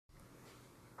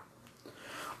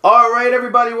All right,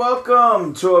 everybody,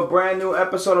 welcome to a brand new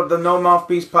episode of the No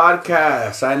Mouthpiece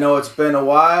Podcast. I know it's been a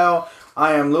while.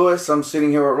 I am Lewis. I'm sitting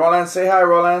here with Roland. Say hi,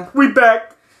 Roland. We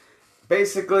back.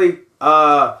 Basically,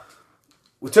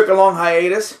 we took a long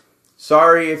hiatus.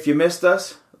 Sorry if you missed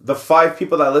us, the 5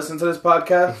 people that listen to this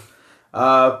podcast.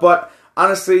 But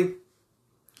honestly,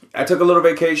 I took a little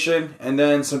vacation, and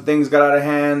then some things got out of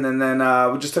hand, and then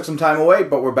we just took some time away,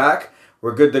 but we're back.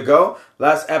 We're good to go.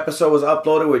 Last episode was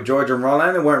uploaded with George and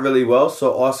Roland. It went really well,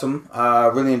 so awesome.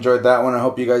 Really enjoyed that one. I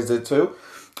hope you guys did too.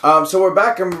 So we're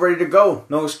back and we're ready to go.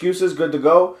 No excuses, good to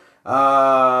go. What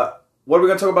are we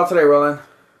going to talk about today, Roland?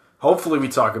 Hopefully we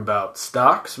talk about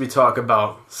stocks. We talk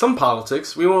about some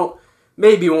politics.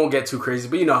 Maybe we won't get too crazy,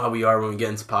 but you know how we are when we get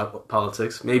into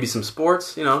politics. Maybe some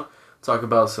sports, talk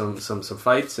about some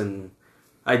fights and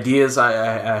ideas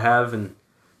I have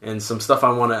and some stuff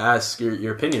I want to ask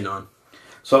your opinion on.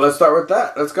 So let's start with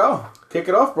that. Let's go. Kick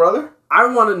it off, brother.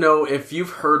 I want to know if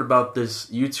you've heard about this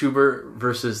YouTuber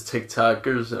versus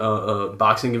TikTokers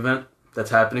boxing event that's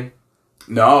happening.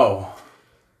 No.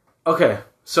 Okay,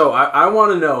 so I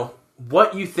want to know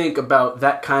what you think about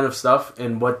that kind of stuff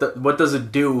and what does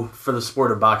it do for the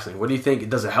sport of boxing? What do you think?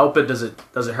 Does it help it? Does it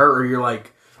hurt? Or you're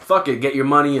like, fuck it, get your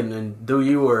money and do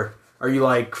you? Or are you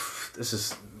like, this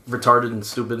is retarded and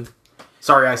stupid?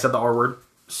 Sorry, I said the R word.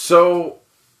 So,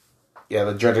 yeah,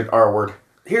 the dreaded R word.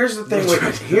 Here's the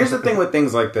thing with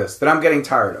things like this that I'm getting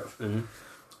tired of. Mm-hmm.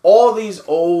 All these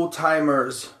old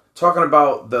timers talking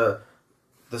about the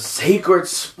sacred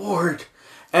sport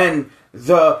and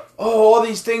all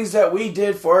these things that we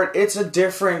did for it. It's a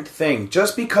different thing.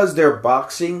 Just because they're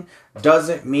boxing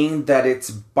doesn't mean that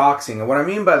it's boxing. And what I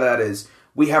mean by that is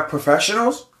we have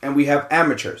professionals and we have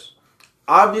amateurs.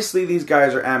 Obviously, these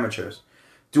guys are amateurs.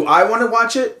 Do I want to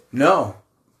watch it? No.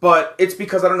 But it's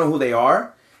because I don't know who they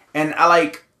are. And I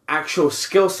like actual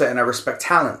skill set and I respect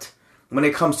talent when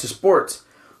it comes to sports.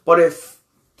 But if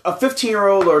a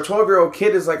 15-year-old or a 12-year-old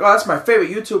kid is like, oh, that's my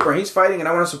favorite YouTuber, he's fighting and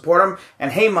I want to support him,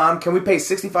 and hey, mom, can we pay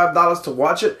 $65 to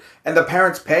watch it? And the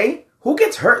parents pay? Who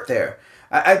gets hurt there?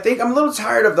 I think I'm a little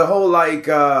tired of the whole like,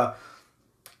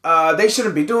 they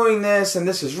shouldn't be doing this and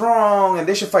this is wrong and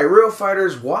they should fight real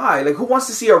fighters. Why? Like, who wants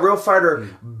to see a real fighter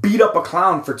beat up a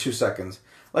clown for 2 seconds?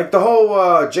 Like the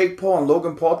whole Jake Paul and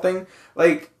Logan Paul thing.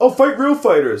 Like, oh, fight real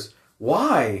fighters.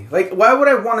 Why? Like, why would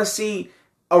I want to see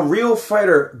a real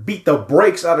fighter beat the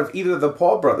brakes out of either of the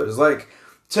Paul brothers? Like,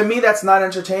 to me, that's not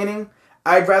entertaining.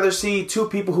 I'd rather see 2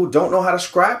 people who don't know how to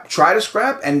scrap, try to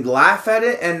scrap and laugh at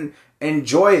it and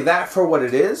enjoy that for what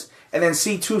it is. And then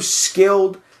see 2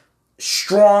 skilled,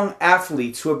 strong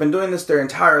athletes who have been doing this their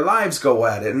entire lives go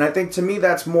at it. And I think to me,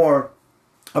 that's more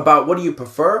about what do you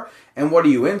prefer and what are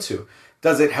you into.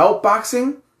 Does it help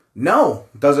boxing? No.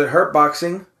 Does it hurt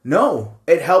boxing? No.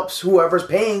 It helps whoever's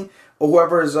paying or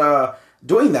whoever's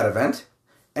doing that event.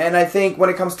 And I think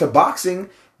when it comes to boxing,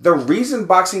 the reason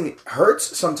boxing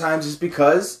hurts sometimes is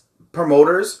because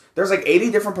promoters, there's like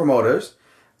 80 different promoters.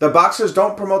 The boxers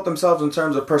don't promote themselves in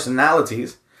terms of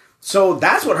personalities. So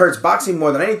that's what hurts boxing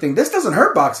more than anything. This doesn't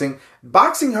hurt boxing.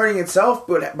 Boxing hurting itself,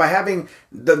 but by having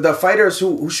the fighters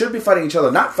who should be fighting each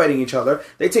other not fighting each other.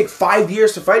 They take 5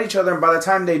 years to fight each other, and by the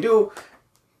time they do,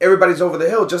 everybody's over the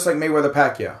hill, just like Mayweather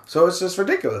Pacquiao. So it's just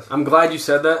ridiculous. I'm glad you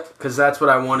said that, because that's what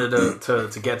I wanted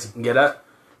to get at.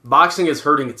 Boxing is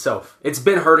hurting itself. It's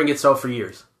been hurting itself for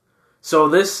years. So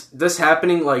this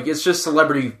happening, like, it's just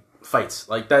celebrity fights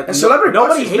like that. And celebrity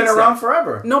boxing's been around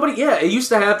forever. It used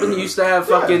to happen. You used to have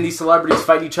fucking these celebrities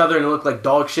fight each other and they look like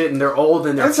dog shit and they're old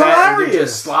and they're fat and they're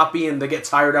just sloppy and they get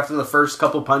tired after the first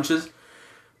couple punches.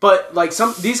 But like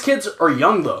these kids are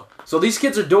young though. So these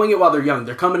kids are doing it while they're young.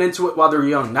 They're coming into it while they're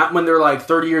young, not when they're like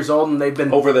 30 years old and they've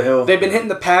been over the hill. They've been hitting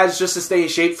the pads just to stay in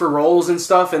shape for roles and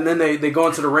stuff, and then they go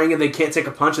into the ring and they can't take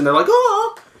a punch and they're like,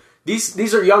 oh.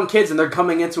 These are young kids and they're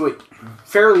coming into it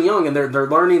fairly young and they're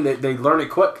learning. They learn it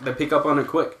quick. They pick up on it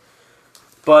quick.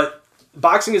 But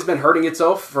boxing has been hurting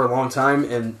itself for a long time,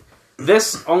 and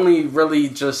this only really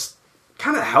just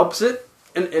kind of helps it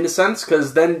in a sense,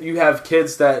 because then you have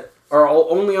kids that are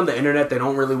only on the internet. They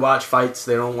don't really watch fights.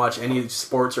 They don't watch any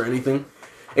sports or anything.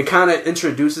 It kind of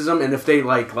introduces them, and if they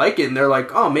like it and they're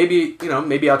like, oh, maybe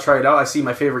I'll try it out. I see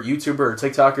my favorite YouTuber or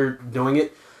TikToker doing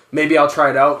it. Maybe I'll try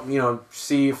it out,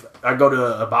 see if I go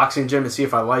to a boxing gym and see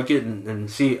if I like it and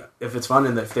see if it's fun,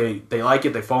 and if they like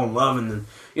it, they fall in love. And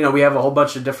then, we have a whole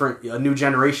bunch of a new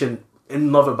generation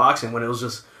in love with boxing, when it was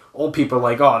just old people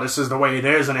like, oh, this is the way it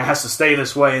is and it has to stay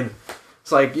this way. And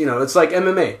it's like, it's like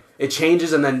MMA. It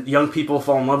changes and then young people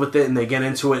fall in love with it and they get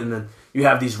into it, and then you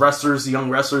have these young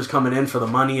wrestlers coming in for the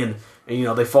money and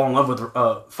they fall in love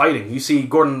with fighting. You see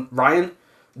Gordon Ryan,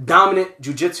 dominant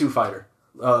jiu-jitsu fighter.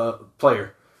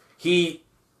 player. He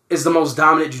is the most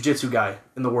dominant jiu-jitsu guy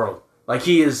in the world. Like,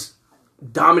 he is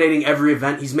dominating every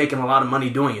event. He's making a lot of money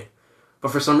doing it.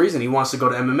 But for some reason, he wants to go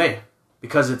to MMA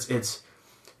because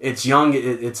it's young,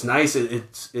 it's nice,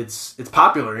 it's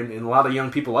popular, and a lot of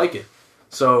young people like it.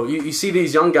 So you see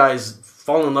these young guys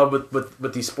fall in love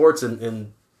with these sports,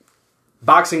 and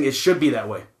boxing, it should be that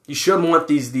way. You should want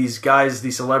these guys,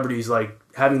 these celebrities, like,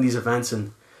 having these events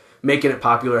and making it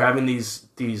popular, having these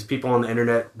people on the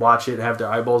internet watch it, have their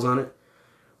eyeballs on it.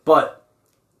 But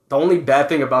the only bad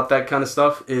thing about that kind of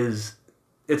stuff is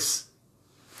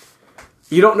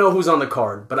you don't know who's on the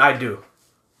card, but I do.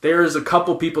 There's a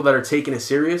couple people that are taking it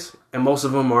serious, and most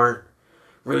of them aren't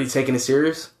really taking it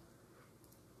serious.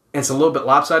 And it's a little bit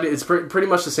lopsided. It's pretty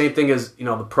much the same thing as,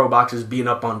 the pro boxers beating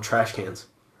up on trash cans.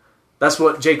 That's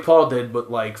what Jake Paul did with,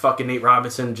 like, fucking Nate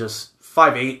Robinson, just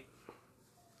 5'8".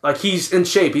 Like, he's in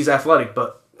shape, he's athletic,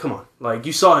 but come on. Like,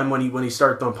 you saw him when he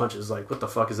started throwing punches. Like, what the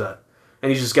fuck is that?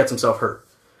 And he just gets himself hurt.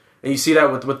 And you see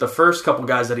that with the first couple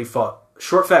guys that he fought.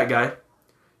 Short, fat guy,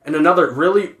 and another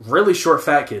really, really short,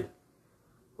 fat kid.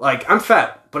 Like, I'm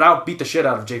fat, but I'll beat the shit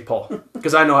out of Jake Paul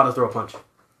because I know how to throw a punch.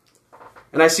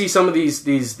 And I see some of these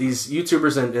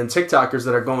YouTubers and TikTokers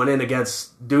that are going in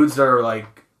against dudes that are,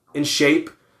 like, in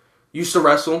shape, used to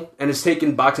wrestle, and is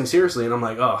taking boxing seriously. And I'm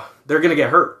like, oh, they're going to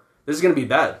get hurt. This is going to be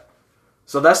bad.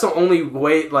 So that's the only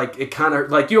way, like, it kind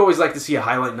of, like, you always like to see a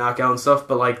highlight knockout and stuff,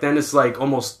 but, like, then it's, like,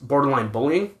 almost borderline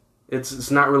bullying. It's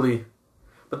not really...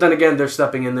 But then again, they're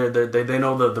stepping in there. They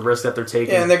know the risk that they're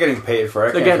taking. Yeah, and they're getting paid for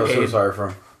it. They're getting paid. So sorry for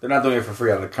them. They're not doing it for free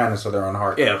out of the kindness of their own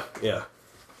heart. Yeah.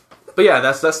 But yeah,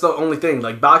 that's the only thing.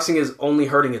 Like, boxing is only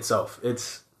hurting itself.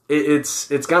 It's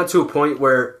gotten to a point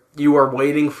where you are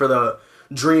waiting for the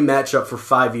dream matchup for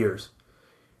 5 years,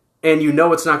 and you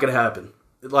know it's not going to happen.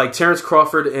 Like Terrence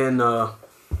Crawford and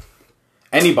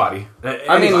anybody.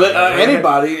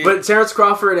 Anybody. But Terrence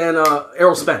Crawford and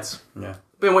Errol Spence. Yeah.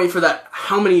 Been waiting for that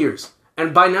how many years?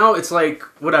 And by now, it's like,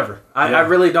 whatever. I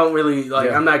really don't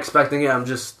like, I'm not expecting it. I'm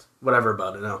just whatever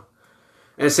about it now.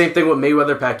 And the same thing with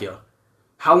Mayweather-Pacquiao.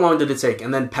 How long did it take?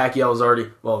 And then Pacquiao is already,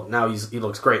 well, now he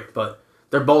looks great, but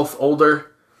they're both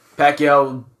older.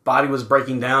 Pacquiao, body was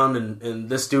breaking down, and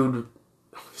this dude,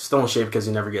 still in shape because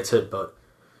he never gets hit, but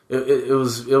it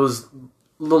was a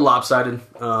little lopsided,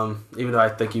 even though I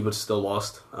think he would have still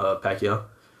lost, Pacquiao.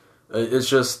 It's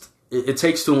just... It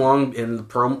takes too long, and the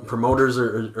promoters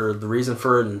are the reason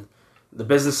for it, and the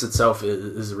business itself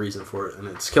is the reason for it, and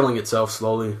it's killing itself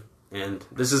slowly, and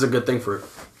this is a good thing for it.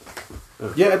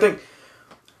 Yeah, I think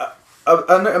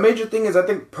a major thing is I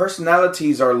think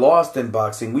personalities are lost in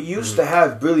boxing. We used to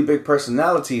have really big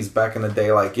personalities back in the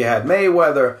day, like you had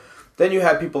Mayweather, then you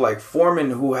had people like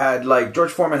Foreman who had, like,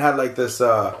 George Foreman had, like, this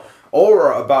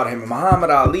aura about him,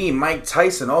 Muhammad Ali, Mike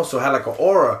Tyson also had, like, an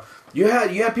aura. You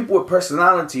had people with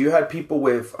personality. You had people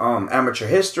with amateur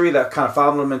history that kind of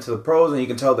followed them into the pros, and you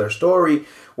can tell their story.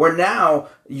 Where now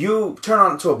you turn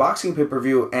on to a boxing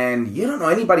pay-per-view and you don't know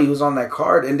anybody who's on that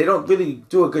card, and they don't really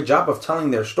do a good job of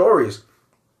telling their stories.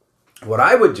 What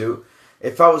I would do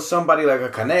if I was somebody like a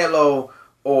Canelo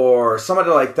or somebody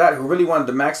like that who really wanted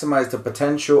to maximize the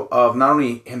potential of not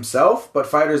only himself but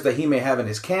fighters that he may have in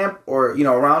his camp or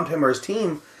around him or his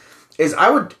team, is I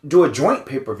would do a joint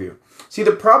pay-per-view. See,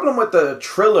 the problem with the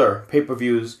Triller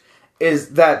pay-per-views is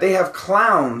that they have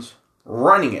clowns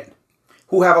running it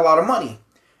who have a lot of money.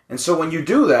 And so when you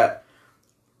do that,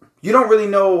 you don't really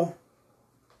know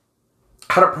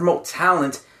how to promote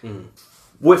talent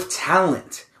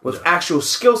with actual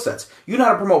skill sets. You know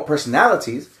how to promote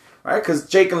personalities, right? Because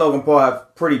Jake and Logan Paul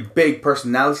have pretty big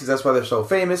personalities. That's why they're so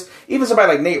famous. Even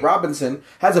somebody like Nate Robinson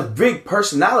has a big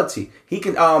personality. He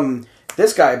can...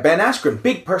 This guy, Ben Askren,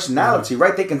 big personality,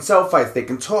 right? They can sell fights, they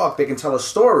can talk, they can tell a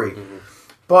story,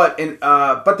 but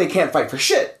they can't fight for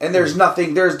shit. And there's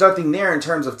nothing there in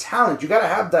terms of talent. You got to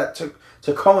have that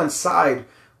to coincide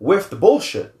with the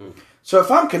bullshit. So if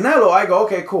I'm Canelo, I go,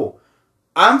 okay, cool.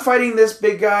 I'm fighting this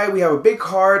big guy. We have a big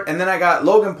card, and then I got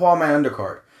Logan Paul, my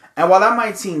undercard. And while that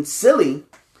might seem silly,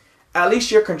 at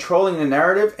least you're controlling the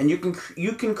narrative, and you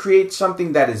can create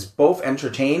something that is both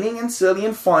entertaining and silly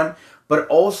and fun, but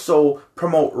also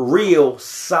promote real,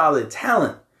 solid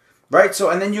talent, right? So,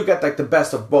 and then you get like the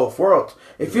best of both worlds.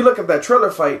 If you look at that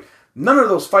Triller fight, none of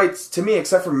those fights, to me,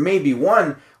 except for maybe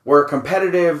one, were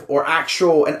competitive or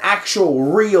an actual,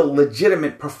 real,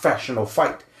 legitimate, professional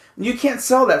fight. You can't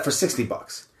sell that for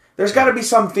 $60. There's got to be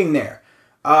something there.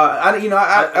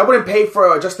 I wouldn't pay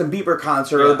for a Justin Bieber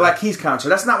concert or the Black Keys concert.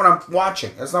 That's not what I'm watching.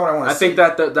 That's not what I want to see. I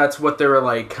think that's what they were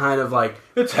like, kind of like,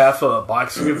 it's half a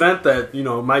boxing event that,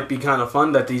 might be kind of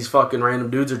fun, that these fucking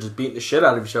random dudes are just beating the shit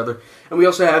out of each other. And we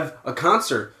also have a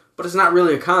concert, but but it's not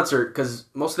really a concert because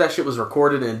most of that shit was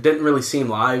recorded and it didn't really seem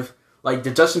live. Like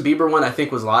the Justin Bieber one, I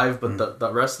think was live, but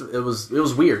the rest of it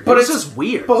was weird. But it's just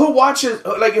weird. But who watches?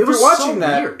 Like if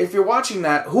you're watching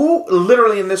that, who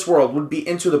literally in this world would be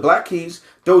into the Black Keys,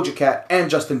 Doja Cat, and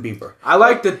Justin Bieber? I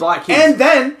like the Black Keys, and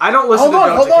then I don't listen.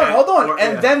 Hold on,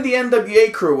 and then the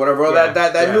NWA crew, whatever,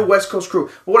 that new West Coast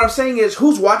crew. But what I'm saying is,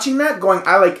 who's watching that? Going,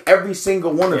 I like every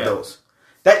single one of those.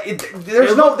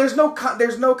 There's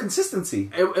no consistency.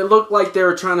 It looked like they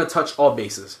were trying to touch all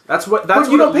bases. That's what pay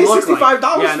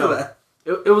 $65 for that.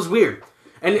 It was weird,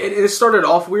 and it started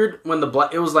off weird when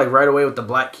it was like right away with the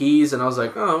Black Keys, and I was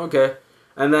like, oh okay,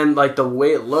 and then like the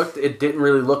way it looked, it didn't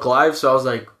really look live, so I was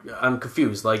like, I'm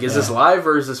confused. Like, is this live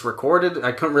or is this recorded?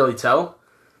 I couldn't really tell.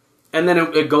 And then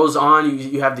it goes on.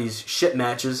 You have these shit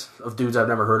matches of dudes I've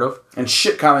never heard of, and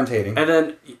shit commentating, and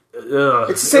then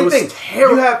it's the same thing.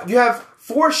 Terrible. You have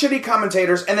 4 shitty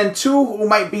commentators, and then 2 who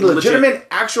might be legitimate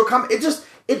actual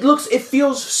It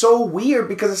feels so weird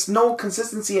because there's no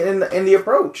consistency in the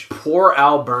approach. Poor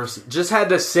Al Bernstein just had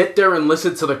to sit there and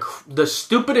listen to the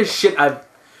stupidest shit. I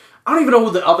don't even know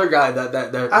who the other guy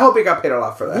that. I hope he got paid a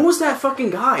lot for that. Who was that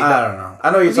fucking guy? I don't know.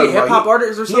 I know he's a hip hop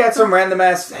artist or something. He had some random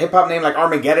ass hip hop name like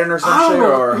Armageddon or some shit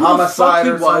or Homicide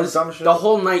or some shit. The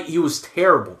whole night he was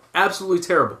terrible, absolutely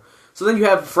terrible. So then you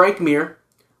have Frank Mir,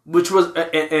 which was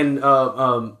and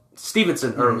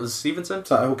Stevenson or was it Stevenson?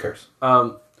 So, who cares?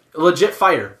 A legit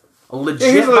fighter.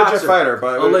 He's a legit fighter,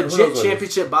 but a legit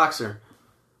championship boxer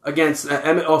against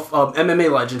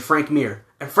MMA legend Frank Mir.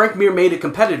 And Frank Mir made it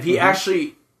competitive. He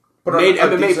actually made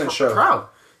MMA proud.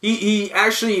 He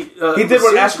actually he did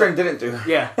what Askren didn't do.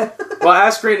 Yeah. Well,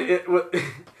 Askren.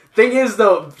 Thing is,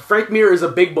 though, Frank Mir is a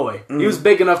big boy. He was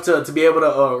big enough to be able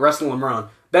to wrestle him around.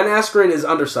 Ben Askren is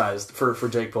undersized for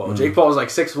Jake Paul. Jake Paul is like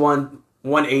 6'1",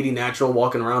 180 natural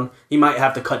walking around. He might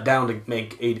have to cut down to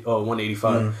make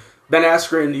 185. Ben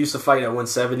Askren used to fight at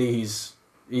 170.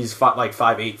 He's fought like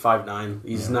 5'8", 5'9".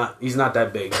 He's not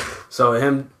that big. So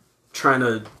him trying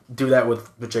to do that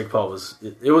with Jake Paul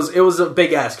was a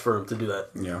big ask for him to do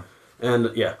that. Yeah.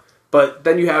 And but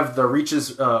then you have the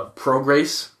Reaches Pro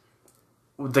Grace.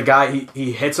 The guy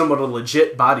he hits him with a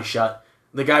legit body shot.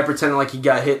 The guy pretending like he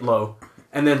got hit low,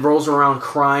 and then rolls around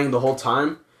crying the whole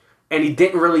time, and he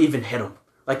didn't really even hit him.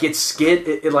 Like it skid,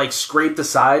 it like scraped the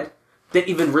side. Didn't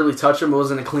even really touch him. It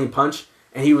wasn't a clean punch,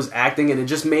 and he was acting, and it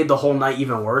just made the whole night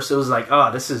even worse. It was like,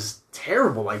 oh, this is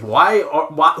terrible. Like, why?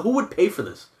 Who would pay for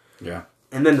this? Yeah.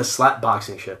 And then the slap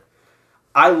boxing shit.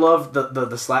 I love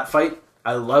the slap fight.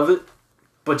 I love it,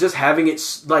 but just having it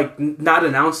like not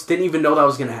announced, didn't even know that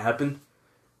was gonna happen.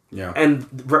 Yeah. And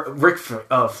Ric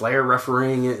Flair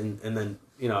refereeing it, and then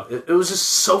it was just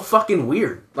so fucking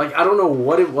weird. Like I don't know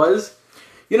what it was.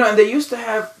 And they used to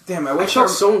have. Damn, I wish I felt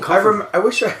so uncomfortable. I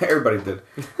wish everybody did.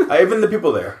 Even the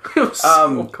people there. It was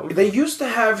so they used to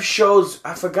have shows.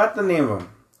 I forgot the name of them.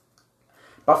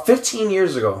 About 15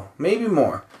 years ago, maybe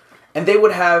more, and they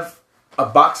would have a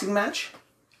boxing match,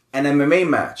 an MMA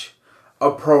match,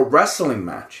 a pro wrestling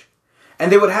match, and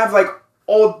they would have like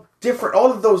all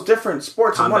of those different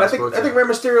sports in one. I think Rey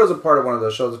Mysterio was a part of one of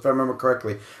those shows, if I remember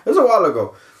correctly. It was a while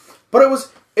ago, but it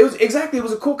was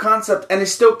a cool concept, and it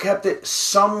still kept it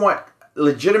somewhat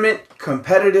legitimate,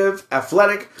 competitive,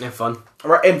 athletic, and fun,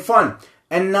 right? And fun,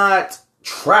 and not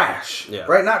trash,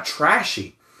 right? Not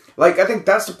trashy. Like I think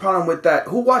that's the problem with that.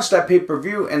 Who watched that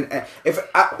pay-per-view? And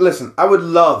listen, I would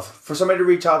love for somebody to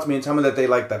reach out to me and tell me that they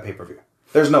liked that pay-per-view.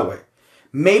 There's no way.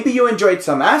 Maybe you enjoyed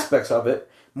some aspects of it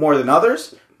more than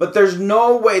others. But there's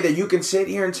no way that you can sit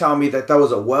here and tell me that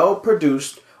was a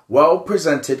well-produced,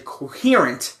 well-presented,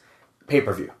 coherent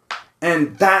pay-per-view.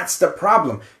 And that's the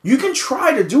problem. You can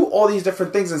try to do all these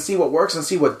different things and see what works and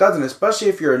see what doesn't, especially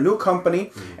if you're a new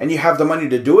company and you have the money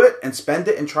to do it and spend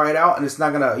it and try it out and it's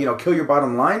not going to, kill your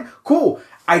bottom line. Cool.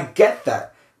 I get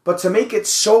that. But to make it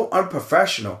so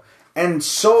unprofessional and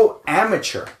so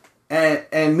amateur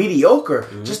and mediocre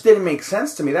just didn't make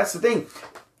sense to me. That's the thing.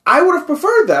 I would have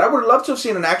preferred that. I would have loved to have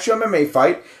seen an actual MMA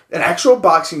fight, an actual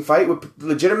boxing fight with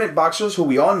legitimate boxers who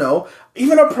we all know,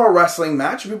 even a pro wrestling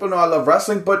match. People know I love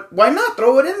wrestling, but why not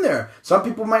throw it in there? Some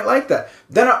people might like that.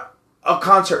 Then a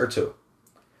concert or two,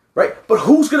 right? But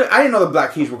I didn't know the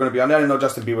Black Keys were going to be on there. I didn't know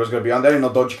Justin Bieber was going to be on there. I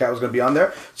didn't know Doja Cat was going to be on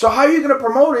there. So how are you going to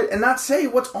promote it and not say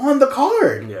what's on the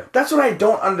card? Yeah. That's what I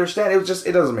don't understand.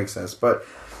 It doesn't make sense. But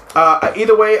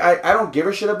either way, I don't give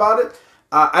a shit about it.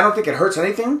 I don't think it hurts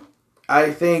anything.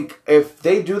 I think if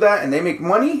they do that and they make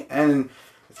money, and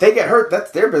if they get hurt,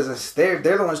 that's their business. They're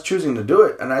the ones choosing to do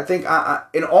it. And I think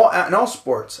in all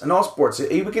sports, we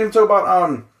can even talk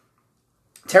about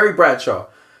Terry Bradshaw,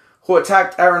 who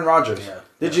attacked Aaron Rodgers. Yeah.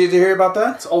 Did you hear about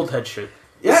that? It's old head shit.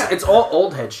 Yeah. It's all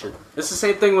old head shit. It's the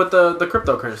same thing with the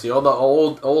cryptocurrency. All the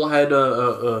old head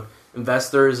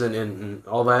investors and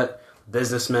all that,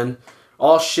 businessmen,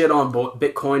 all shit on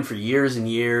Bitcoin for years and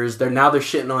years. They're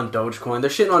shitting on Dogecoin. They're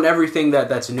shitting on everything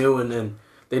that's new and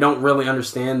they don't really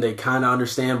understand. They kind of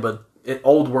understand, but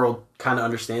old world kind of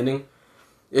understanding.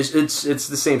 It's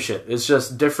the same shit. It's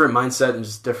just different mindset and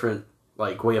just different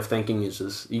like way of thinking. It's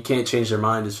just you can't change their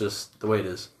mind. It's just the way it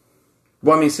is.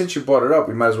 Well, I mean, since you brought it up,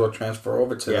 we might as well transfer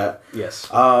over to that. Yes.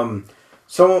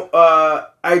 So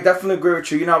I definitely agree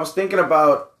with you. You know, I was thinking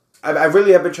about. I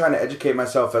really have been trying to educate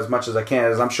myself as much as I can,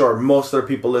 as I'm sure most of the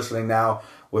people listening now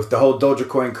with the whole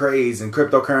Dogecoin craze and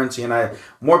cryptocurrency, and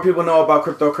more people know about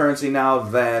cryptocurrency now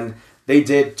than they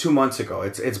did 2 months ago.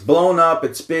 It's blown up.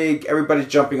 It's big. Everybody's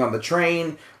jumping on the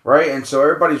train, right? And so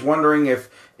everybody's wondering if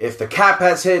the cap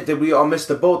has hit. Did we all miss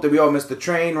the boat? Did we all miss the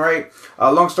train? Right?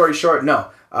 Long story short,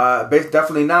 no.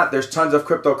 Definitely not. There's tons of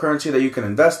cryptocurrency that you can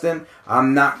invest in.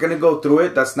 I'm not going to go through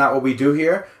it. That's not what we do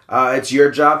here. It's your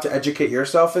job to educate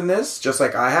yourself in this, just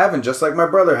like I have and just like my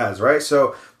brother has, right?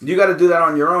 So you got to do that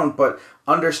on your own, but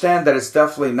understand that it's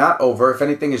definitely not over. If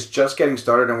anything, it's just getting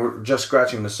started and we're just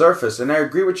scratching the surface. And I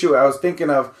agree with you. I was thinking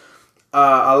of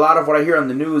a lot of what I hear on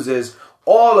the news is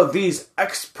all of these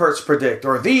experts predict,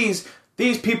 or these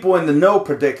people in the know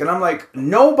predict. And I'm like,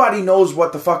 nobody knows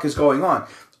what the fuck is going on.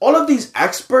 All of these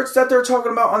experts that they're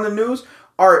talking about on the news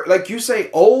are, like you say,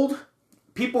 old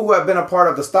people who have been a part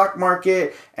of the stock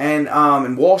market and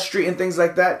Wall Street and things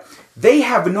like that. They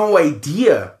have no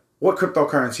idea what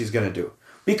cryptocurrency is going to do,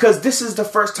 because this is the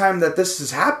first time that this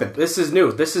has happened. This is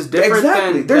new. This is different.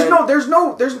 Exactly.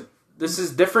 This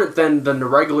is different than the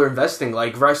regular investing,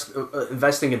 like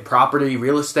investing in property,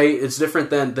 real estate. It's different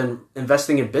than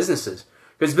investing in businesses,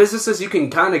 because businesses you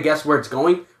can kind of guess where it's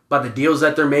going by the deals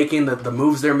that they're making, the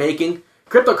moves they're making.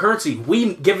 Cryptocurrency,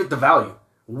 we give it the value.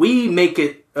 We make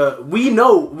it. We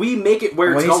make it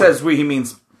where it's going. When he says "we," he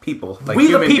means people. Like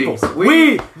we the people.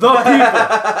 We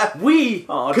the people. We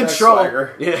control.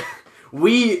 Yeah.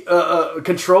 We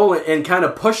control it and kind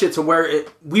of push it to where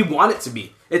we want it to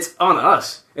be. It's on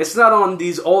us. It's not on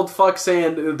these old fucks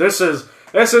saying this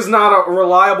is not a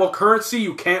reliable currency.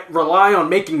 You can't rely on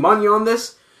making money on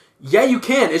this. Yeah, you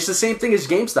can. It's the same thing as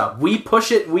GameStop. We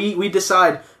push it. We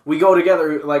decide. We go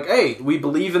together. Like, hey, we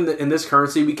believe in this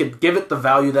currency. We could give it the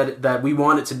value that we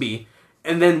want it to be,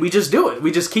 and then we just do it.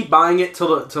 We just keep buying it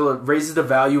till it raises the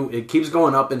value. It keeps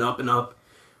going up and up and up.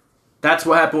 That's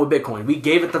what happened with Bitcoin. We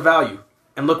gave it the value,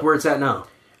 and look where it's at now.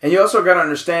 And you also got to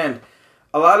understand,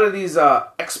 a lot of these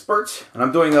experts, and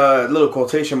I'm doing little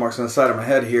quotation marks on the side of my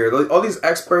head here. All these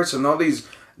experts and all these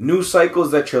news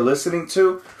cycles that you're listening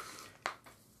to.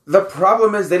 The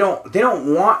problem is they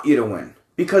don't want you to win,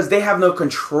 because they have no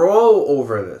control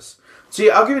over this. See,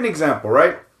 I'll give you an example,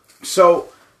 right? So,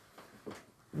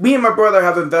 me and my brother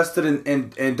have invested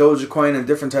in Dogecoin and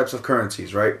different types of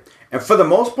currencies, right? And for the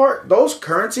most part, those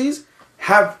currencies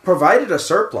have provided a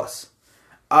surplus.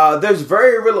 There's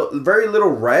very little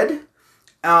red,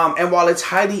 and while it's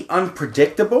highly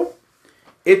unpredictable,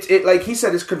 it like he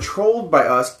said, is controlled by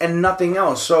us and nothing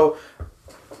else. So,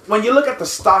 when you look at the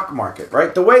stock market,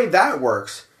 right, the way that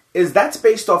works is that's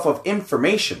based off of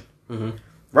information,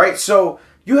 right? So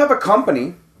you have a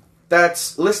company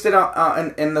that's listed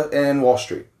in Wall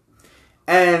Street,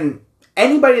 and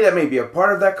anybody that may be a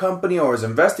part of that company or is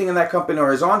investing in that company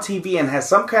or is on TV and has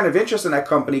some kind of interest in that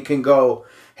company can go,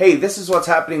 hey, this is what's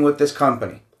happening with this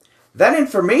company. That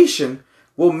information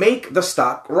will make the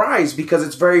stock rise because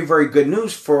it's very, very good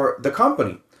news for the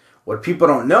company. What people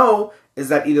don't know is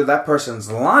that either that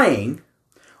person's lying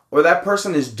or that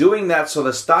person is doing that so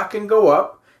the stock can go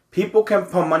up, people can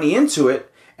put money into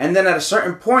it, and then at a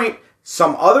certain point,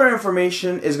 some other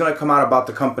information is going to come out about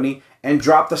the company and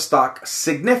drop the stock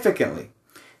significantly.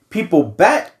 People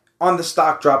bet on the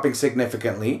stock dropping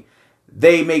significantly.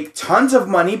 They make tons of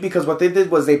money because what they did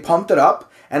was they pumped it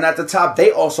up, and at the top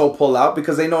they also pull out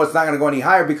because they know it's not going to go any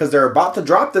higher because they're about to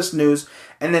drop this news,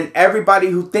 and then everybody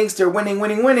who thinks they're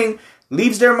winning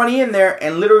leaves their money in there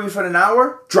and literally for an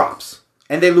hour drops.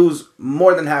 And they lose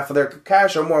more than half of their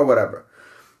cash or more, whatever.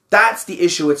 That's the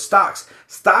issue with stocks.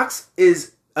 Stocks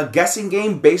is a guessing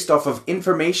game based off of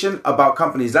information about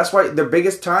companies. That's why the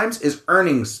biggest times is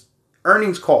earnings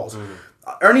calls.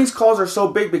 Earnings calls are so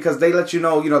big because they let you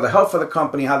know the health of the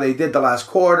company, how they did the last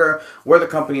quarter, where the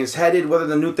company is headed, what are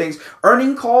the new things.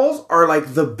 Earning calls are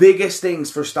like the biggest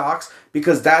things for stocks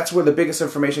because that's where the biggest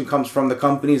information comes from the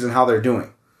companies and how they're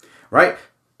doing. Right?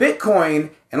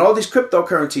 Bitcoin and all these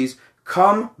cryptocurrencies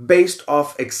come based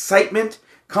off excitement,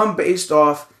 come based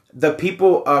off the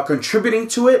people contributing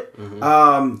to it.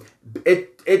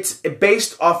 it's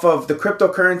based off of the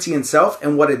cryptocurrency itself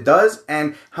and what it does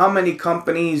and how many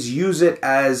companies use it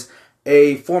as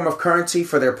a form of currency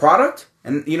for their product.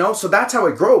 And, so that's how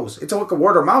it grows. It's like a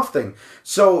word of mouth thing.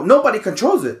 So nobody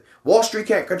controls it. Wall Street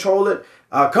can't control it.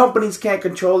 Companies can't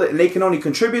control it. And they can only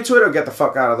contribute to it or get the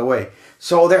fuck out of the way.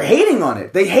 So they're hating on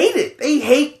it. They hate it. They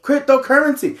hate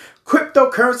cryptocurrency.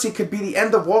 Cryptocurrency could be the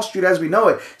end of Wall Street as we know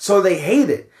it. So they hate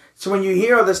it. So when you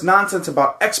hear all this nonsense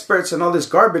about experts and all this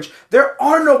garbage, there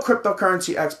are no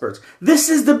cryptocurrency experts. This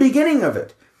is the beginning of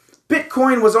it.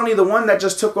 Bitcoin was only the one that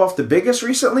just took off the biggest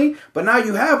recently, but now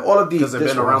you have all of these. Because they've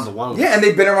been around the longest. Yeah, and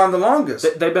they've been around the longest.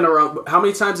 They've been around. How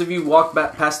many times have you walked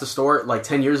back past the store like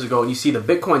 10 years ago and you see the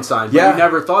Bitcoin sign, but you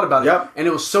never thought about it, and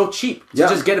it was so cheap to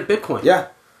just get a Bitcoin. Yeah.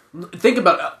 Think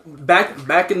about it.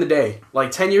 Back in the day, like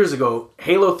 10 years ago,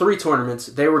 Halo 3 tournaments,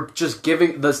 they were just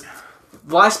giving the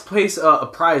last place a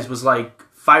prize was like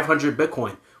 500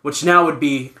 Bitcoin, which now would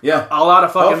be a lot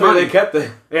of fucking money. They kept it.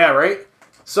 Yeah, right?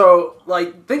 So,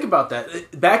 like, think about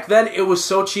that. Back then, it was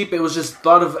so cheap. It was just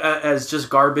thought of as just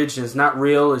garbage. And it's not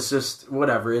real. It's just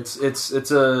whatever. It's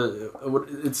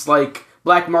like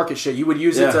black market shit. You would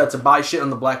use it to buy shit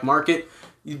on the black market.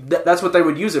 That's what they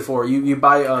would use it for. You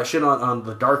buy shit on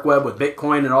the dark web with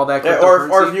Bitcoin and all that.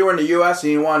 Or if you were in the U.S.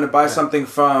 and you wanted to buy something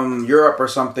from Europe or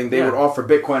something, they would offer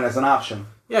Bitcoin as an option.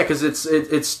 Yeah, because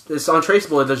it's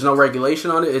untraceable. There's no regulation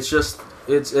on it. It's just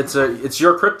it's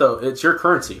your crypto. It's your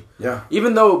currency. Yeah.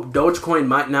 Even though Dogecoin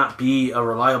might not be a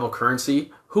reliable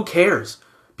currency, who cares?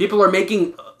 People are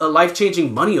making a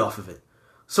life-changing money off of it.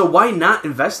 So why not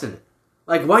invest in it?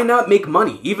 Like, why not make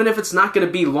money? Even if it's not going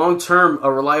to be long-term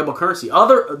a reliable currency.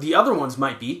 The other ones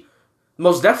might be.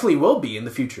 Most definitely will be in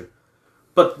the future.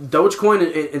 But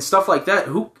Dogecoin and stuff like that,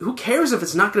 who cares if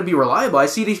it's not going to be reliable? I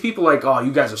see these people like, oh,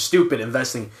 you guys are stupid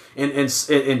investing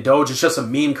in Doge. It's just a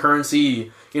meme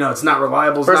currency. It's not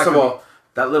reliable. First of all,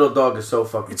 that little dog is so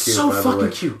fucking cute. It's so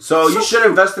fucking cute. So you should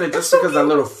invest in it just because that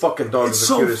little fucking dog is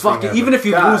the cutest thing ever. Even if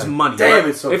you lose money. Damn,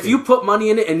 it's so cute. If you put money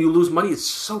in it and you lose money, it's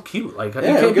so cute. Like, you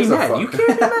can't be mad. You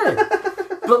can't be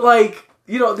mad. But, like,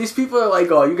 these people are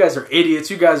like, oh, you guys are idiots.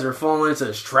 You guys are falling into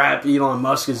this trap. Elon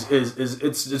Musk is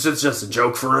it's just a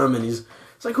joke for him. And it's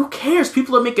like, who cares?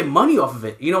 People are making money off of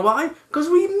it. You know why? Because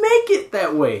we make it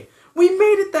that way. We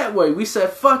made it that way. We said,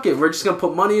 fuck it. We're just going to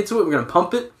put money into it. We're going to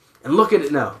pump it. And look at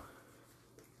it now.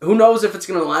 Who knows if it's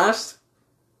going to last?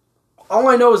 All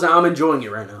I know is that I'm enjoying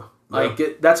it right now.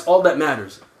 Like, that's all that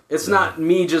matters. It's not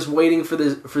me just waiting for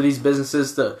these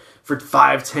businesses for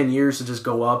 5-10 years to just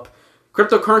go up.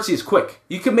 Cryptocurrency is quick.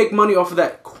 You can make money off of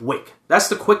that quick. That's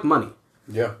the quick money.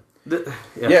 Yeah.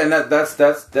 And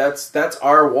that's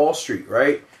our Wall Street,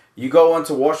 right? You go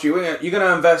into Wall Street, you're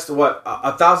gonna invest what,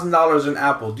 $1,000 in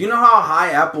Apple. Do you know how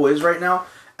high Apple is right now?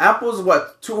 Apple's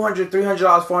what, $200, $300,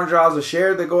 $400 a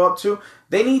share they go up to.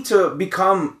 They need to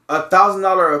become $1,000,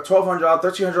 a $1,200,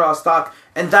 $1,300 stock,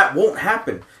 and that won't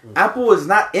happen. Apple is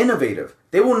not innovative.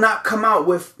 They will not come out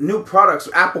with new products.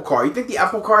 Apple Car. You think the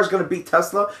Apple Car is going to beat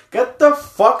Tesla? Get the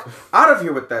fuck out of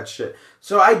here with that shit.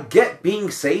 So I get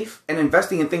being safe and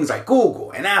investing in things like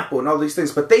Google and Apple and all these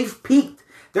things, but they've peaked.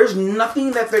 There's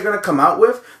nothing that they're going to come out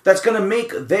with that's going to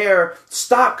make their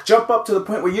stock jump up to the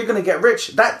point where you're going to get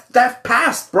rich. That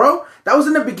passed, bro. That was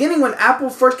in the beginning when Apple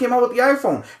first came out with the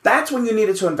iPhone. That's when you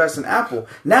needed to invest in Apple.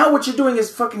 Now what you're doing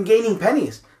is fucking gaining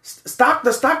pennies.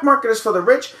 The stock market is for the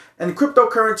rich, and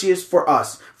cryptocurrency is for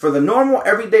us, for the normal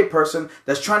everyday person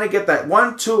that's trying to get that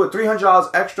 $100, $200, or $300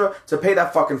 extra to pay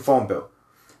that fucking phone bill,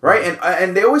 right?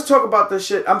 And they always talk about this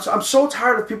shit. I'm so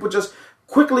tired of people just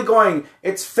quickly going,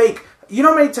 it's fake. You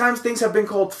know how many times things have been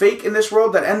called fake in this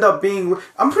world that end up being...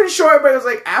 I'm pretty sure everybody was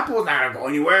like, Apple's not going to go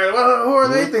anywhere. Who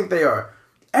do they think they are?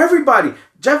 Everybody.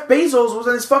 Jeff Bezos was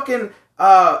in his fucking...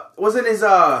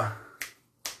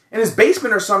 in his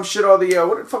basement or some shit, or the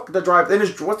what the fuck, the drive in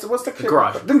his what's the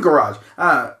garage? The garage.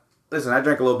 Listen, I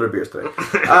drank a little bit of beers today.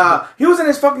 He was in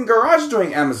his fucking garage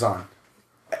doing Amazon.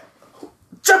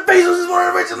 Jeff Bezos is one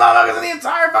of the richest motherfuckers in the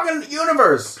entire fucking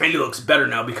universe. And he looks better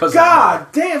now because God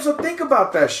damn, so think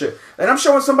about that shit. And I'm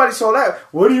sure when somebody saw that,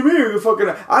 what do you mean? You fucking,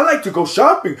 I like to go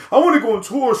shopping. I want to go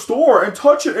into a store and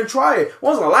touch it and try it.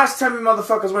 When was the last time you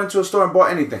motherfuckers went into a store and bought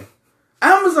anything?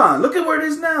 Amazon. Look at where it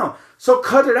is now. So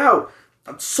cut it out.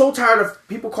 I'm so tired of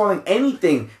people calling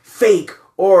anything fake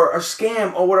or a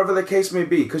scam or whatever the case may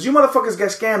be. Because you motherfuckers get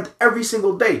scammed every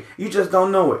single day. You just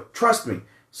don't know it. Trust me.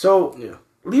 So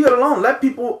leave it alone. Let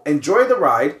people enjoy the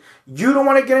ride. You don't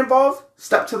want to get involved?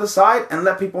 Step to the side and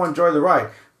let people enjoy the ride.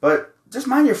 But just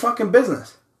mind your fucking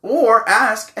business. Or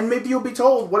ask and maybe you'll be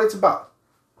told what it's about.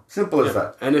 Simple as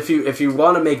that. And if you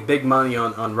want to make big money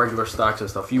on regular stocks and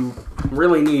stuff, you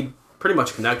really need pretty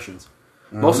much connections.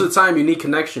 Most of the time, you need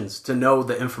connections to know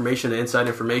the information, the inside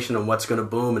information on what's going to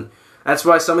boom, and that's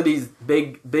why some of these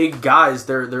big guys,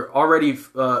 they're already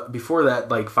before that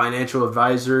like financial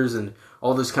advisors and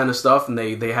all this kind of stuff, and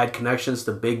they had connections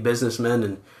to big businessmen,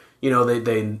 and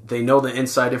they know the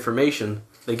inside information.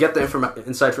 They get the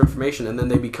inside information, and then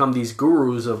they become these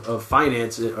gurus of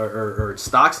finance or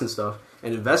stocks and stuff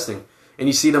and investing. And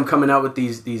you see them coming out with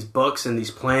these books and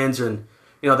these plans, and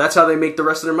that's how they make the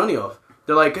rest of their money off.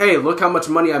 They're like, hey, look how much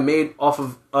money I made off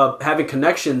of having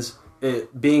connections,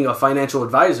 being a financial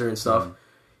advisor and stuff. Mm-hmm.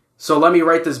 So let me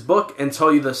write this book and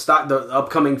tell you the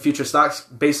upcoming future stocks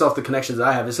based off the connections that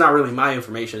I have. It's not really my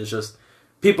information. It's just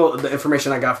the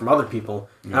information I got from other people.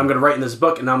 Mm-hmm. And I'm going to write in this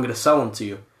book, and now I'm going to sell them to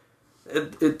you.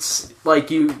 It's like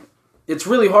it's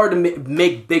really hard to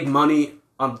make big money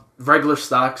on regular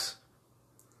stocks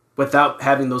without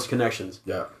having those connections.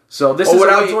 Yeah. So this is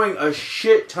without doing a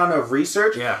shit ton of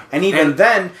research. Yeah. And even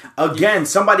then, again,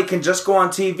 somebody can just go on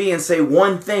TV and say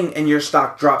one thing and your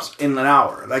stock drops in an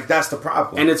hour. Like, that's the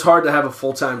problem. And it's hard to have a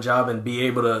full-time job and be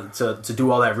able to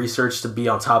do all that research to be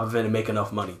on top of it and make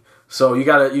enough money. So you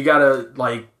gotta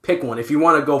like pick one. If you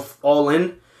want to go all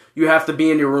in, you have to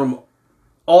be in your room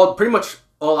pretty much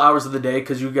all hours of the day,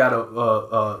 because you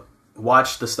gotta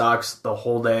watch the stocks the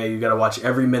whole day. You gotta watch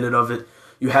every minute of it.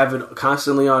 You have it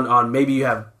constantly on. Maybe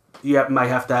you might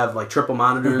have to have like triple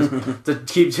monitors to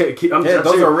keep.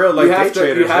 Those are real like day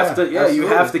traders. You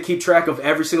have to keep track of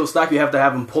every single stock. You have to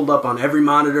have them pulled up on every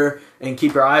monitor and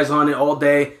keep your eyes on it all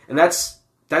day. And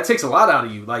that takes a lot out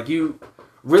of you. Like, you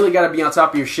really got to be on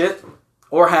top of your shit,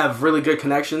 or have really good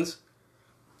connections,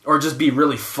 or just be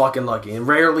really fucking lucky. And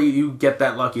rarely you get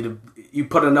that lucky to you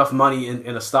put enough money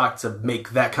in a stock to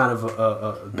make that kind of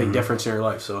a big difference in your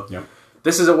life. So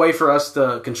this is a way for us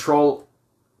to control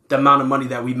the amount of money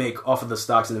that we make off of the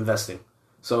stocks and investing.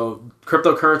 So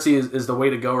cryptocurrency is the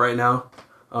way to go right now.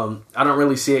 I don't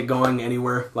really see it going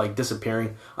anywhere, like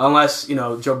disappearing, unless Joe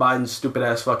Biden's stupid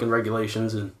ass fucking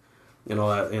regulations and all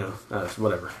that.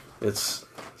 Whatever. It's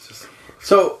just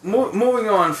so moving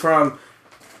on from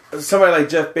somebody like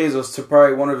Jeff Bezos to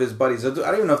probably one of his buddies. I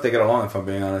don't even know if they get along, if I'm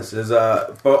being honest.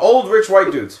 But old rich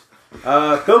white dudes.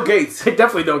 Bill Gates. They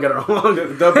definitely don't get along.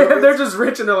 They're just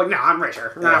rich and they're like, nah, I'm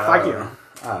richer. Nah, fuck you.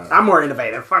 I'm more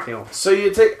innovative. Fuck you. So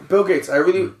you take Bill Gates.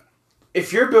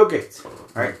 If you're Bill Gates,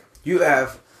 right, you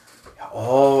have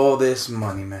all this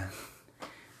money, man,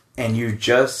 and you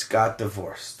just got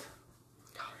divorced.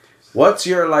 What's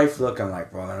your life looking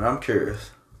like, brother? And I'm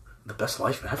curious. The best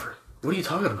life ever. What are you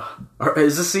talking about? Or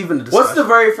is this even a discussion? What's the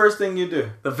very first thing you do?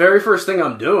 The very first thing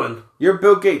I'm doing? You're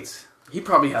Bill Gates. He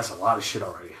probably has a lot of shit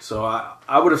already. So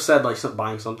I would have said like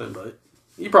buying something, but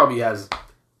he probably has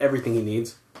everything he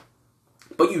needs.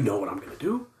 But you know what I'm going to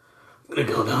do? I'm going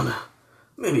to go down to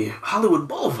maybe Hollywood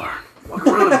Boulevard. Walk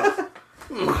around.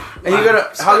 And you're going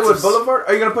to Hollywood Boulevard?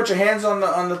 Are you going to put your hands on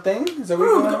the thing? Is that what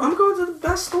you're doing? I'm going to the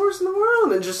best stores in the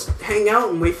world and just hang out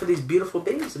and wait for these beautiful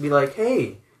babes to be like,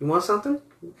 hey, you want something?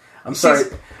 I'm sorry.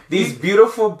 These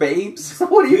beautiful babes?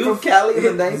 What are you from Cali in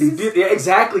the 90s? Yeah,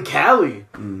 exactly, Cali.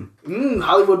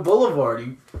 Hollywood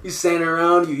Boulevard. You standing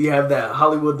around, you have that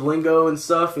Hollywood lingo and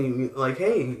stuff, and you're like,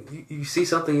 hey, you see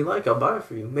something you like, I'll buy it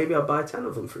for you. Maybe I'll buy 10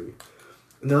 of them for you.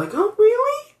 And they're like, oh,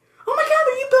 really? Oh my God,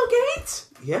 are you Bill Gates?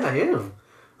 Yeah, I am.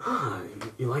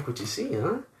 You like what you see,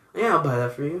 huh? Yeah, I'll buy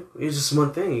that for you. It's just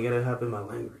one thing. You gotta hop in my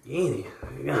Lamborghini.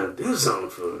 You gotta do something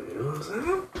for me, you know what I'm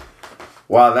saying?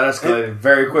 Wow, that escalated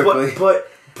very quickly.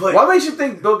 But what makes you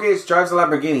think Bill Gates drives a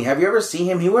Lamborghini? Have you ever seen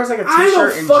him? He wears like a t-shirt and jeans.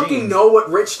 I don't fucking know what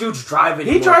rich dudes drive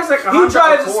anymore. He drives like a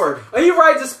Honda Accord. He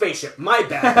rides a spaceship. My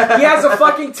bad. He has a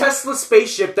fucking Tesla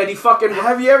spaceship that he fucking...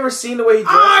 Have you ever seen the way he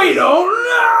drives? I don't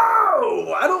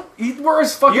know. He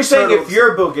wears fucking... You're saying if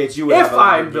you're Bill Gates, you would have a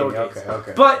Lamborghini. If I'm Bill Gates.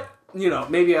 Okay. But,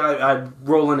 maybe I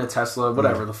roll in a Tesla,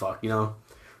 whatever the fuck,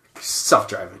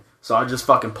 self-driving. So I just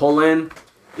fucking pull in...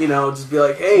 just be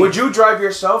like, hey... Would you drive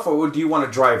yourself, or do you want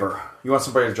a driver? You want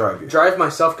somebody to drive you? Drive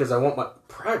myself, because I want my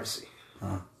privacy.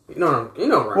 You know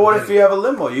Well, what if you have a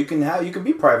limo? You can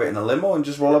be private in a limo and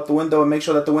just roll up the window and make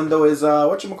sure that the window is,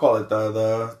 whatchamacallit,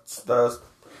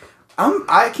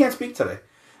 I can't speak today.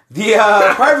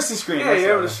 The privacy screen. Yeah, you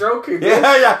having a stroke?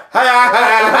 Yeah.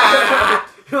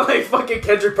 You're like fucking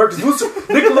Kendrick Perkins.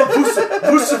 Nikola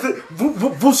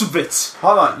Vucevic.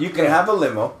 Hold on. You can have a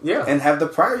limo. Yeah. And have the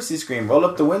privacy screen. Roll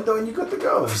up the window and you're good to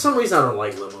go. For some reason, I don't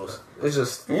like limos. It's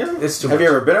just... Yeah? It's too much. Have you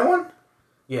ever been in one?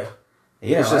 Yeah.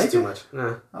 Yeah, it's just too much.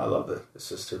 Nah. I love it. It's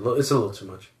just it's a little too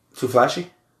much. Too flashy?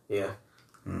 Yeah.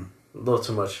 A little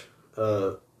too much.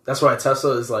 That's why a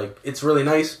Tesla is like... It's really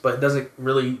nice, but it doesn't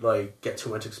really like get too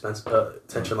much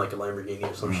attention like a Lamborghini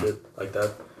or some shit like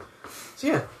that. So,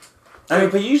 yeah. I mean,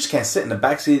 but you just can't sit in the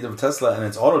backseat of a Tesla and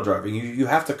it's auto driving. You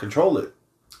have to control it.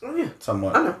 Oh, yeah.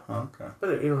 Somewhat. I know. Oh, okay.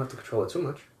 But you don't have to control it too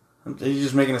much. You're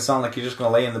just making it sound like you're just going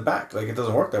to lay in the back. Like, it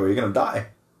doesn't work that way. You're going to die.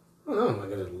 Oh, no, I'm not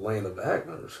going to lay in the back.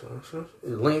 I'm just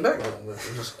laying back a little bit.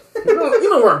 You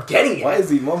know where I'm getting at. Why is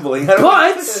he mumbling?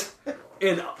 But,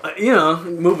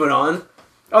 moving on.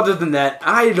 Other than that,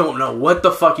 I don't know what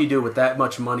the fuck you do with that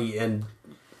much money and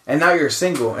now you're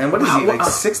single. And what is he, like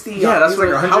 60? Yeah, that's he's like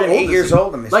what, 108 years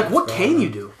old. Like, what can you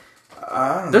do?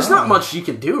 I don't There's know. not much you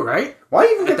can do, right? Why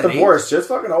even get At the divorced? Just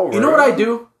fucking over. You know what I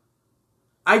do?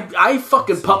 I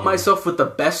fucking pump myself with the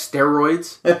best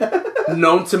steroids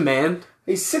known to man.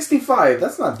 He's 65.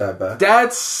 That's not that bad.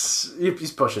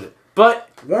 He's pushing it. But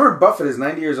Warren Buffett is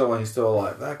 90 years old and he's still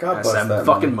alive. God bless that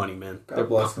fucking money, man.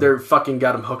 They're fucking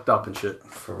got him hooked up and shit.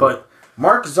 But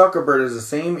Mark Zuckerberg is the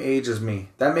same age as me.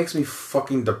 That makes me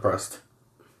fucking depressed.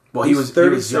 Well, he was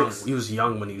 36. He was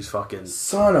young when he was fucking...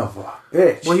 Son of a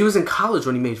bitch. Well, he was in college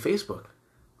when he made Facebook.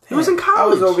 He was in college. I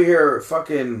was over here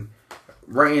fucking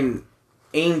writing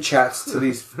AIM chats to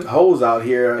these hoes out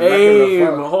here.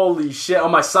 AIM, holy shit.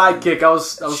 On my sidekick, I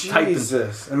was typing.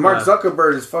 Jesus. And Mark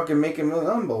Zuckerberg is fucking making millions.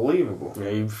 Unbelievable. Yeah,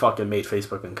 he fucking made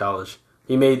Facebook in college.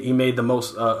 He made the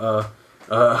most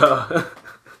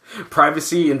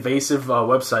privacy invasive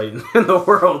website in the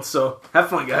world. So have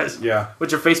fun, guys. Yeah.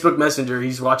 With your Facebook Messenger,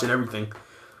 he's watching everything.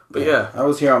 But yeah. I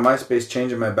was here on MySpace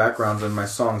changing my backgrounds and my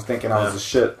songs thinking I was the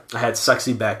shit. I had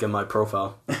Sexy Back in my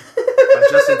profile.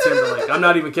 Justin Timberlake. I'm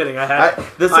not even kidding.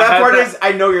 The sad part is,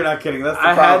 I know you're not kidding. That's the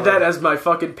problem. Had that as my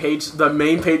fucking page, the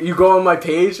main page. You go on my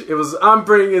page, it was, I'm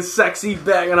bringing Sexy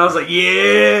back. And I was like, yeah.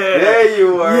 There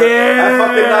you are. Yeah. At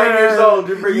fucking 9 years old,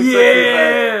 you're bringing Sexy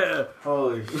back. Yeah.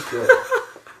 Holy shit.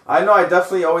 I know I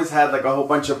definitely always had like a whole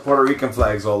bunch of Puerto Rican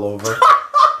flags all over.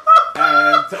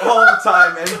 And all the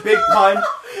time. And Big Pun.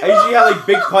 I usually had like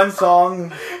Big Pun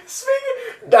song.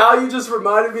 Now you just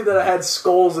reminded me that I had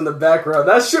skulls in the background.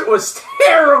 That shit was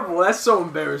terrible. That's so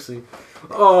embarrassing.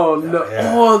 Oh no!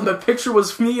 Yeah. Oh, the picture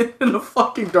was me in a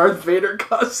fucking Darth Vader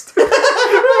costume.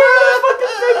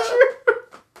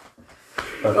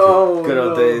 Oh, good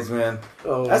old days, man.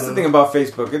 Oh, that's the thing about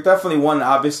Facebook. It definitely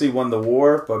obviously won the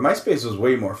war, but MySpace was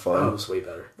way more fun. Oh, it was way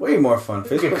better. Way more fun.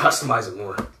 Facebook, you can customize it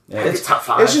more. Yeah, it's top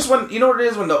 5. It's just when, you know what it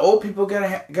is? When the old people get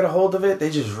a hold of it, they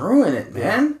just ruin it, man.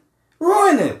 Yeah.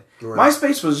 Ruin it. Right.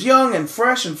 MySpace was young and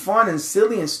fresh and fun and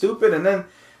silly and stupid, and then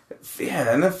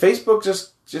Facebook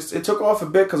just it took off a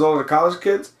bit because all of the college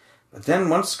kids. But then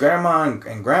once Grandma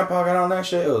and Grandpa got on that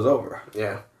shit, it was over.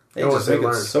 Yeah, they just make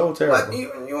it so terrible. What,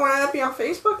 you want to add me on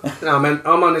Facebook? No, man,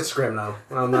 I'm on Instagram now.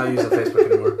 I'm not using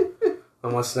Facebook anymore.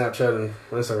 I'm on Snapchat and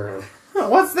Instagram.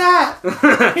 What's that?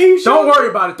 Don't worry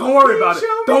about it. Don't worry about it.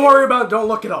 Don't worry about it. Don't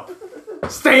look it up.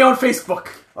 Stay on Facebook.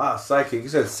 Wow, Sidekick. You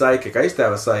said Sidekick. I used to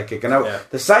have a Sidekick. And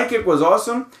the Sidekick was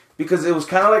awesome because it was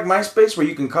kind of like MySpace where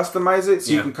you can customize it.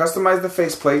 So you can customize the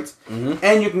faceplates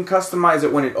and you can customize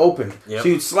it when it opened. Yep. So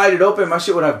you'd slide it open. My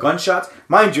shit would have gunshots.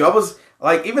 Mind you, I was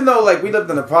like, even though like we lived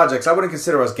in the projects, I wouldn't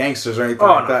consider us gangsters or anything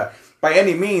that by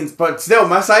any means. But still,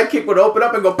 my Sidekick would open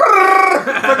up and go for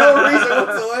no reason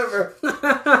whatsoever.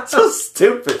 So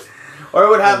stupid. Or it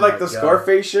would have like the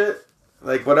Scarface shit.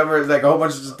 Like, whatever, like a whole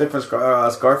bunch of different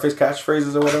Scarface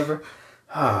catchphrases or whatever.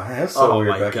 Oh, that's so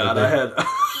weird back in the day.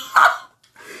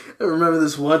 I remember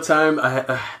this one time,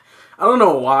 I don't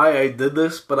know why I did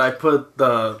this, but I put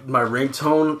my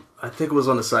ringtone, I think it was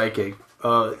on the Sidekick,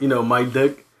 My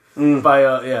Dick, by,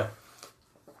 I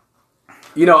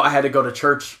had to go to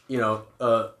church,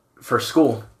 for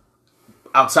school.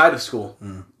 Outside of school.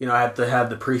 I had to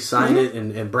have the priest sign it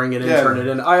and bring it in, turn it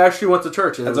in. I actually went to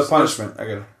church. And that's a punishment. I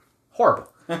get it. Horrible.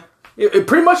 It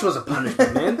pretty much was a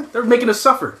punishment, man. They're making us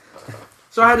suffer.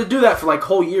 So I had to do that for like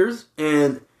whole years,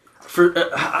 and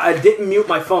I didn't mute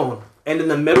my phone. And in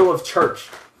the middle of church,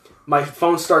 my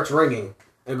phone starts ringing.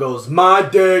 It goes, "My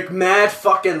dick," mad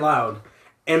fucking loud,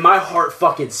 and my heart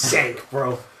fucking sank,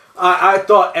 bro. I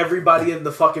thought everybody in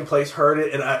the fucking place heard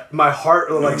it, and my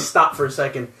heart like stopped for a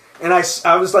second, and I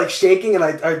was like shaking, and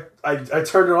I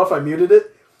turned it off. I muted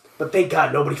it. But thank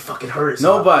God nobody fucking heard it.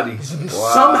 Nobody.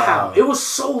 Somehow. It was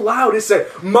so loud. It said,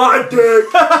 "My dick."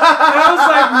 And I was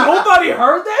like, nobody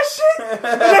heard that shit?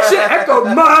 And that shit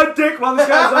echoed, "My dick," while this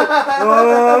guy's like,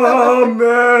 "Oh,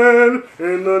 man,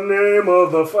 in the name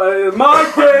of the fire, my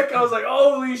dick." I was like,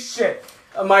 holy shit.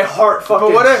 My heart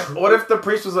fucking... But what if the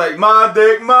priest was like, "My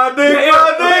dick, my dick,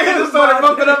 my dick," and just started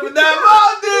bumping up and down,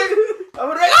 "My dick." I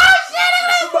would be like, "Oh, shit."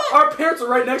 Our parents were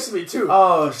right next to me too.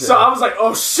 Oh shit! So I was like,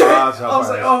 "Oh shit!" I was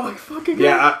like, "Oh my fucking god!"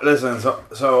 Yeah, listen.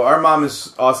 So our mom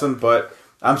is awesome, but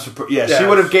I'm surprised. Yeah, she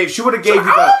would have gave you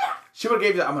that. She would have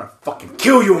gave you that. "I'm gonna fucking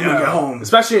kill you when we get home,"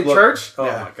 especially in church. Oh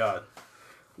my god!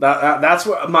 That's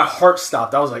what my heart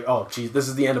stopped. I was like, oh, geez, this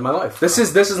is the end of my life. This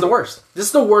is the worst. This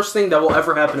is the worst thing that will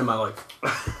ever happen in my life.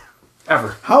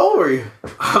 Ever. How old were you?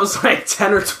 I was like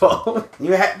 10 or 12.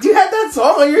 You had that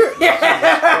song on your...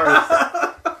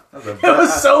 Yeah. It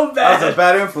was so bad. That was a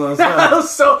bad influence. Huh? That was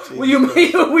so...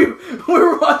 Well, we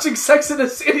were watching Sex and the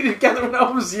City together when I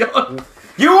was young.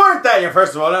 You weren't that young,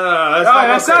 first of all. No.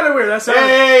 That sounded weird. That sounded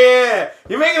Yeah.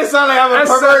 You're making it sound like I'm a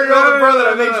perverted older brother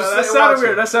that made you sit That sounded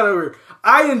weird. That sounded weird.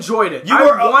 I enjoyed it.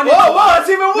 Whoa, that's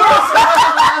even worse.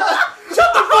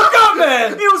 Shut the fuck up,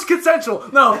 man. It was consensual.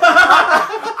 No.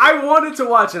 I wanted to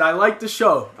watch it. I liked the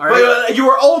show. All right. But you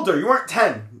were older. You weren't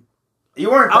 10.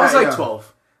 You weren't I was like young.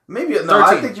 12. Maybe, no, 13.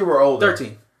 I think you were older.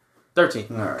 13. Because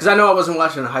Right. I know I wasn't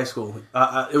watching in high school.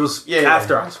 It was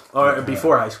after high school. Or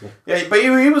before high school. Yeah, but he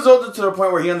was older to the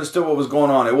point where he understood what was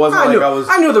going on. It wasn't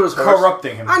I knew there was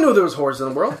corrupting him. I knew there was whores in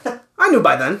the world. I knew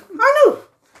by then. I knew.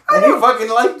 And he fucking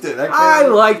liked it. I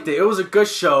liked it. It was a good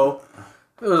show.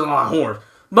 It was a lot of whores.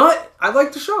 But I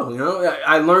liked the show, you know.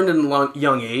 I learned in a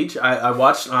young age. I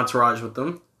watched Entourage with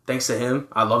them. Thanks to him,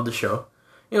 I love the show.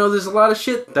 You know, there's a lot of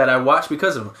shit that I watched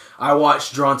because of him. I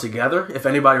watched Drawn Together, if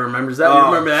anybody remembers that. You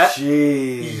remember that?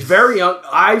 Jeez. He's very young.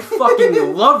 I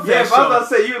fucking love that show. I was about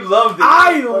to say, you loved it.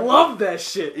 I love that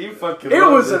shit. You fucking It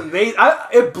loved was amazing.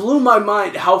 It blew my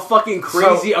mind how fucking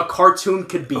crazy a cartoon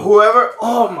could be. Whoever...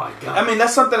 Oh my god. I mean,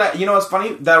 that's something that... You know what's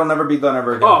funny? That'll never be done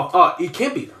ever again. It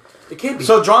can't be done. It can't be.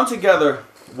 So, Drawn Together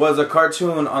was a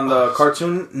cartoon on the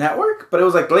Cartoon Network, but it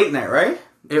was like late night, right?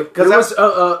 It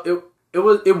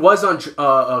was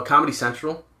on Comedy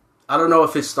Central. I don't know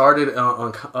if it started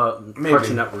on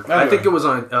Cartoon Network. Anyway. I think it was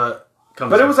on Comedy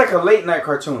But it was like a late night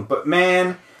cartoon. But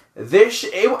man,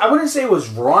 I wouldn't say it was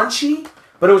raunchy,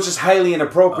 but it was just highly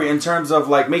inappropriate in terms of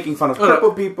like making fun of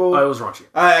crippled people. It was raunchy.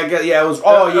 I guess, it was.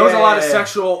 There was a lot of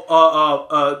sexual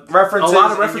references, a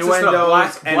lot of references to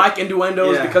innuendos, black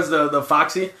innuendos because the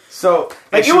Foxy. So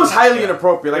like it was highly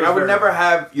inappropriate. Like I would never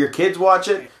have your kids watch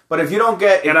it. But if you don't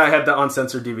get... And I had the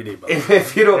uncensored DVD.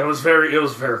 If you don't... It was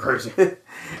very crazy.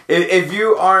 If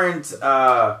you aren't,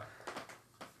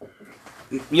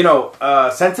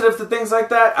 sensitive to things like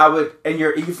that, I would... And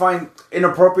you find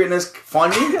inappropriateness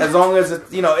funny, as long as it...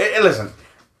 listen.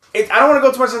 I don't want to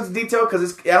go too much into detail,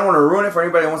 because I don't want to ruin it for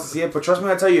anybody that wants to see it. But trust me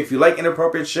when I tell you, if you like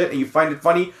inappropriate shit and you find it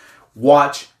funny,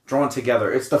 watch Drawn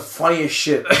Together. It's the funniest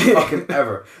shit fucking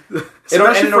ever.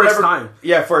 Especially for its time.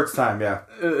 Yeah, for its time, yeah.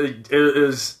 It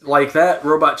is like that.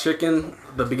 Robot Chicken,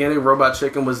 the beginning of Robot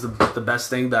Chicken was the best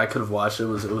thing that I could have watched. It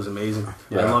was amazing.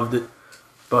 Yeah. I loved it.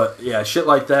 But yeah, shit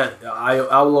like that,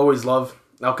 I will always love.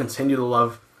 I'll continue to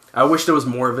love. I wish there was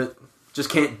more of it. Just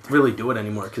can't really do it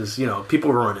anymore because,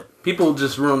 people ruin it. People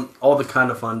just ruin all the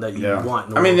kind of fun that you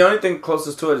want. I mean, the only thing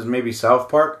closest to it is maybe South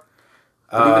Park.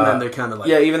 But even then, they're kind of like...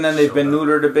 Yeah, even then they've been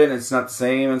neutered a bit and it's not the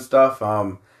same and stuff.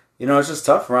 It's just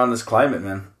tough around this climate,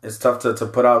 man. It's tough to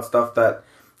put out stuff that...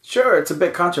 Sure, it's a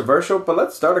bit controversial, but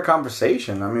let's start a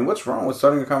conversation. I mean, what's wrong with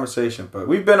starting a conversation? But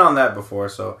we've been on that before,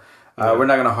 so we're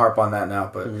not going to harp on that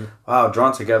now. But, wow,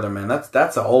 Drawn Together, man,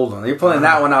 that's an old one. You're pulling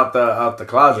that one out the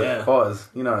closet. Yeah. Pause.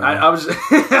 You know what I was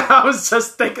I was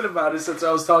just thinking about it since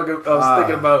I was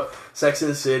thinking about Sex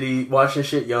and the City, watching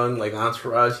shit young, like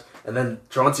Entourage. And then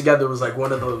Drawn Together was like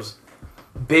one of those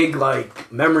big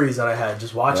like memories that I had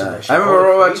just watching that shit. I remember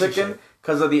Robot Chicken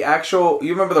because of the actual.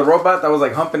 You remember the robot that was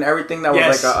like humping everything that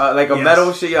was like a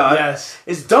metal shit. Yes,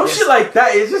 it's dumb shit like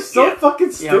that. It's just so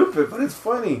fucking stupid, but it's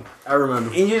funny. I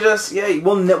remember. And you just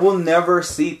we'll never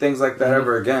see things like that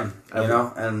ever again. You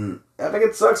know, and I think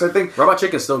it sucks. I think Robot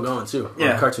Chicken's still going too.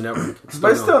 On Cartoon Network,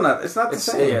 but it's still not. It's not the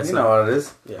same. Yeah, you know what it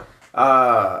is.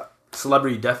 Yeah.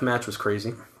 Celebrity Deathmatch was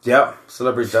crazy. Yep,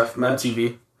 Celebrity Deathmatch.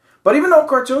 MTV. But even though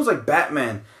cartoons like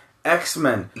Batman,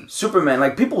 X-Men, Superman,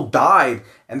 like people died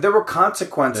and there were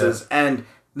consequences and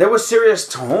there was serious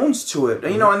tones to it.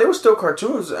 And, and they were still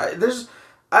cartoons.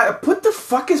 What the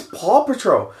fuck is Paw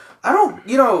Patrol? I don't,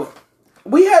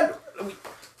 we had...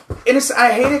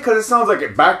 I hate it because it sounds like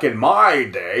it back in my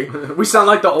day. We sound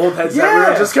like the old heads that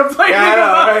we were just complaining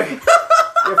about. Right?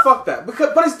 Yeah, fuck that.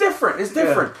 But it's different. It's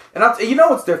different. Yeah.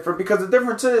 And it's different because the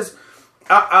difference is...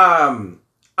 I'm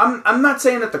not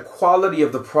saying that the quality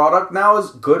of the product now is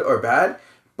good or bad,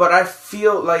 but I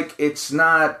feel like it's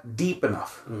not deep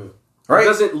enough. Right? It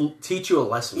doesn't teach you a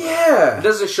lesson. Yeah. It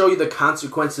doesn't show you the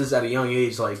consequences at a young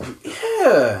age. Like,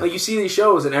 like you see these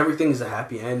shows and everything's a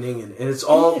happy ending and it's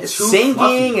all too singing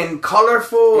fluffy. And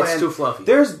colorful. It's too fluffy.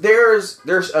 There's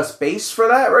a space for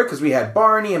that, right? Because we had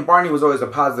Barney, and Barney was always a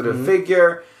positive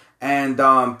figure, and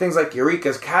things like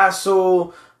Eureka's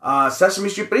Castle. Sesame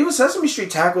Street, but even Sesame Street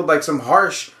tackled like some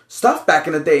harsh stuff back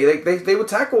in the day. Like they would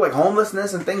tackle like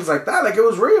homelessness and things like that. Like it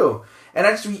was real. And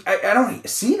I don't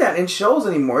see that in shows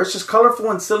anymore. It's just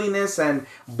colorful and silliness and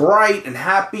bright and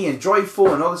happy and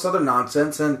joyful and all this other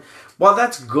nonsense. And while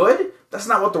that's good, that's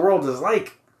not what the world is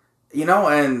like. You know,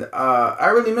 and I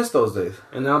really miss those days.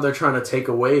 And now they're trying to take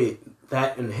away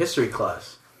that in history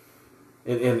class.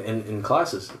 In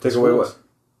classes. Take away what?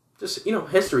 Just,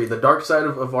 history, the dark side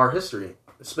of our history.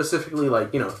 Specifically,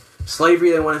 like,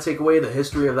 slavery, they want to take away the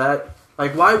history of that.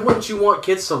 Like, why wouldn't you want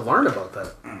kids to learn about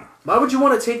that? Why would you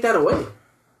want to take that away?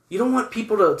 You don't want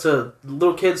people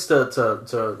little kids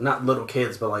to not little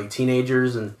kids, but like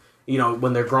teenagers and,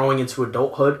 when they're growing into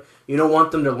adulthood, you don't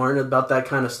want them to learn about that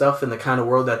kind of stuff and the kind of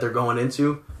world that they're going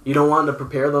into. You don't want to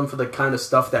prepare them for the kind of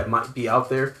stuff that might be out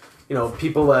there.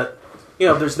 People that,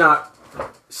 there's not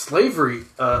slavery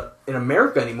in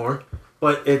America anymore,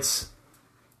 but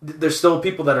there's still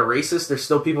people that are racist. There's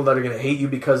still people that are going to hate you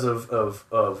because of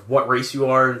what race you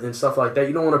are and stuff like that.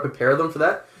 You don't want to prepare them for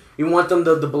that. You want them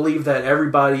to believe that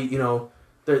everybody,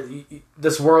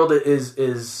 this world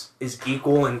is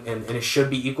equal and it should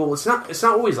be equal. It's not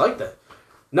always like that.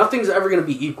 Nothing's ever going to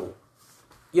be equal.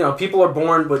 People are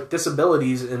born with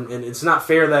disabilities, and it's not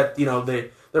fair that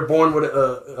they're born with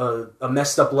a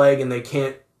messed up leg and they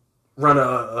can't run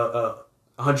a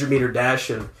 100-meter dash,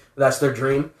 and that's their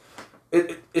dream.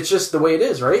 It's just the way it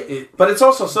is, right? But it's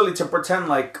also silly to pretend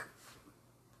like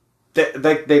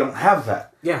they don't have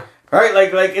that. Yeah. Right?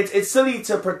 Like it's silly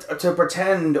to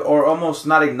pretend or almost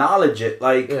not acknowledge it.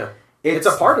 Like, yeah. It's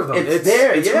a part of them. It's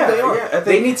there. It's who they are. Yeah,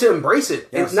 they need to embrace it.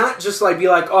 Yes. It's not just like be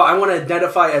like, oh, I want to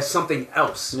identify as something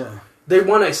else. Yeah. They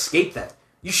want to escape that.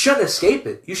 You shouldn't escape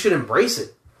it. You should embrace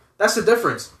it. That's the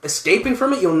difference. Escaping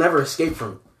from it, you'll never escape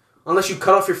from it. Unless you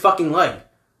cut off your fucking leg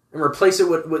and replace it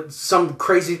with some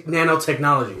crazy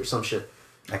nanotechnology or some shit.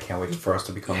 I can't wait for us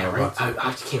to become Right? robots.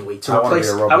 I can't wait to I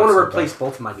replace. I want to replace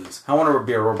both of my knees. I want to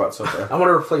be a robot so bad. I want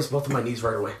to replace both of my knees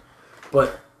right away.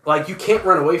 But like, you can't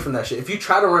run away from that shit. If you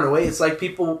try to run away, it's like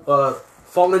people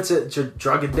fall into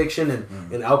drug addiction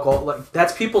and alcohol. Like,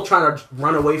 that's people trying to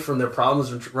run away from their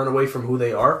problems and run away from who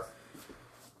they are.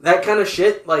 That kind of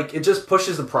shit, like, it just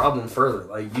pushes the problem further.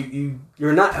 Like,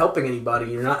 you're not helping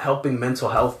anybody. You're not helping mental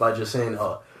health by just saying,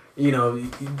 oh,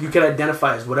 you can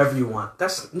identify as whatever you want.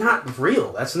 That's not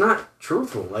real. That's not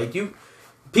truthful. Like,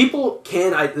 people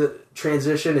can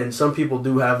transition, and some people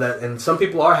do have that, and some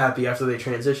people are happy after they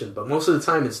transition. But most of the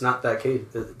time, it's not that case.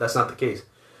 That's not the case.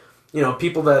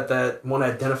 People that want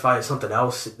to identify as something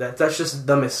else, that's just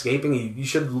them escaping. You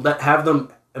should have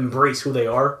them embrace who they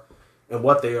are and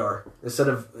what they are, instead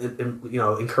of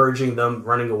encouraging them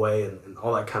running away and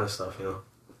all that kind of stuff.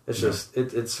 It's just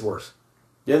it's worse.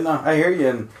 Yeah, no, I hear you,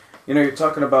 and you're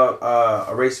talking about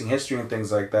erasing history and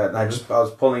things like that. And I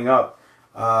was pulling up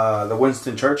the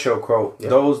Winston Churchill quote: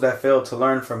 "Those that fail to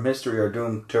learn from history are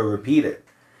doomed to repeat it."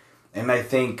 And I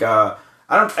think I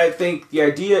think the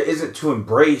idea isn't to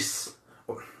embrace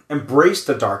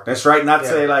the darkness, right? Not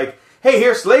say like, hey,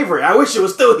 here's slavery. I wish it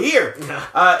was still here.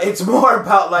 Yeah. It's more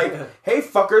about like, hey,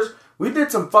 fuckers, we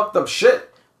did some fucked up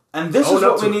shit, and this is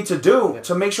what we need to do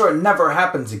to make sure it never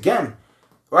happens again.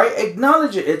 Right?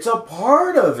 Acknowledge it. It's a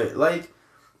part of it. Like,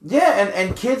 yeah,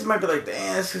 and kids might be like,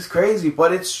 damn, this is crazy,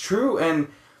 but it's true. And,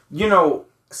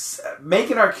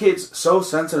 making our kids so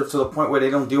sensitive to the point where they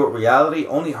don't deal with reality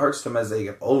only hurts them as they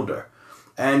get older.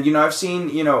 And, I've seen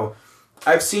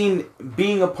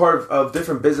being a part of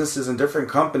different businesses and different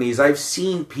companies, I've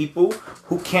seen people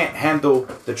who can't handle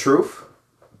the truth,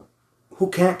 who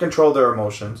can't control their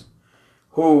emotions,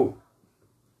 who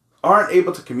aren't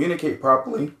able to communicate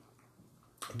properly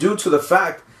due to the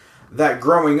fact that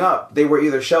growing up, they were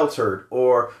either sheltered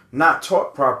or not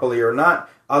taught properly or not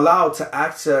allowed to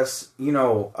access,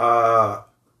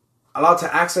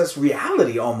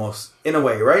 reality almost, in a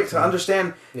way, right? To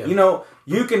understand,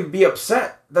 you can be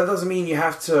upset. That doesn't mean you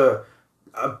have to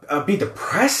be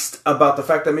depressed about the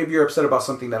fact that maybe you're upset about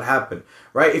something that happened,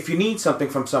 right? If you need something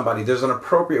from somebody, there's an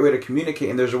appropriate way to communicate,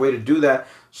 and there's a way to do that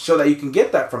so that you can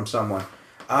get that from someone.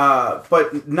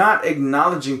 But not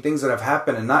acknowledging things that have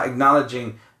happened and not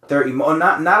acknowledging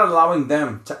not allowing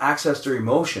them to access their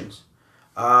emotions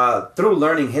through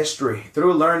learning history,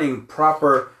 through learning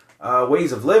proper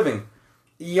ways of living,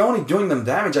 you're only doing them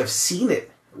damage. I've seen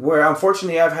it where,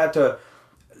 unfortunately, I've had to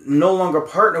no longer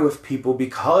partner with people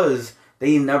because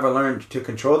they never learned to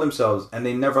control themselves and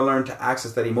they never learned to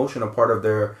access that emotional part of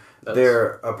their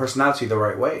personality the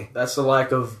right way. That's the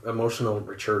lack of emotional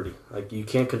maturity. Like, you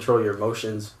can't control your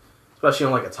emotions, especially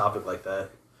on like a topic like that.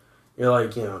 You're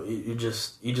like, you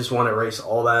just want to erase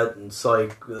all that, and it's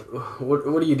like, what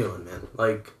are you doing, man?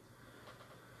 Like,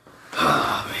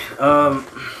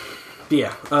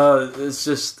 it's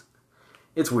just,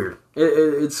 It's weird.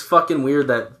 It's fucking weird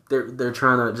that they're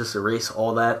trying to just erase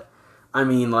all that. I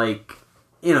mean, like,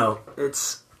 you know, it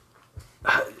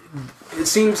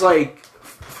seems like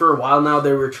for a while now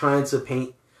they were trying to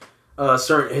paint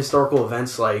certain historical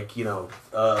events, like, you know,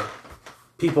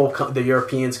 the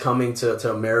Europeans coming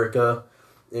to America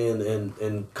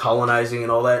and colonizing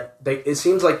and all that. It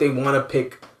seems like they want to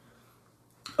pick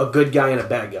a good guy and a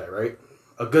bad guy, right?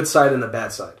 A good side and a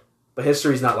bad side. But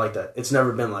history's not like that. It's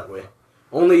never been that way.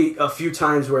 Only a few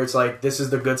times where it's like, this is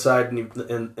the good side and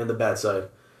the bad side.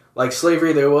 Like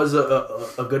slavery, there was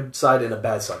a good side and a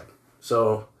bad side.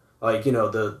 So, like, you know,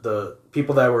 the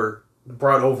people that were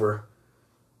brought over,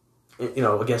 you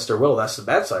know, against their will, that's the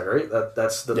bad side, right?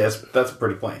 That's that's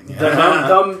pretty plain. Yeah.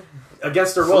 Them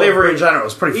against their will. Slavery in general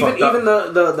is pretty fucked up. Even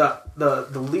the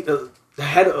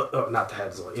head, not the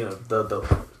heads, you know,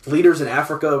 the leaders in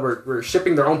Africa were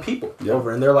shipping their own people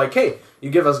over, and they're like, hey, you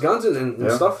give us guns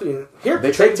and stuff. Here,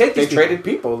 take these people. Traded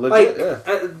people. Legit,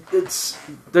 it's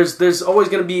there's always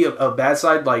going to be a bad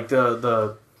side, like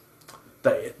the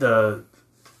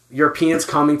Europeans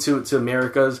coming to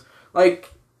Americas,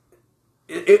 like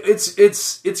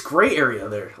it's gray area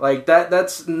there. Like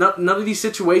that's none of these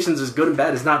situations is good and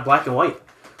bad. It's not black and white.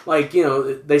 Like, you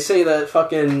know, they say that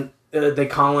fucking. They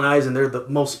colonize and they're the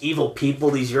most evil people.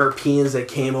 These Europeans that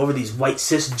came over, these white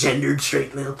cisgendered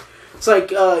straight male. It's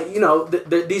like, you know,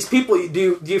 these people.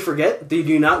 Do you forget? Do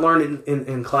you not learn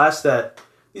in class that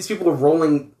these people were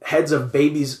rolling heads of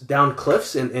babies down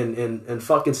cliffs and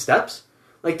fucking steps?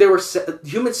 Like, there were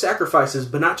human sacrifices,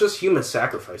 but not just human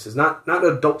sacrifices, not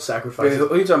adult sacrifices.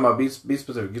 Who are you talking about? Be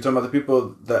specific. You're talking about the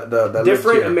people that different lived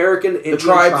here. American Indian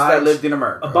tribes that lived in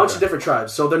America. A bunch of different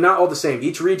tribes, so they're not all the same.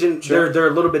 Each region, they're a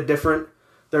little bit different.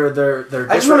 They're different.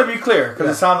 I just want to be clear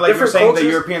because it sounded like you're saying that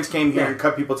Europeans came here and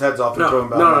cut people's heads off and threw them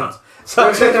back. No. So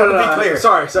I just want to be clear.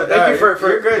 Sorry. Thank you for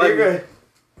you're good. You're good.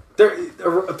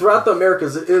 Throughout the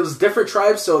Americas, it was different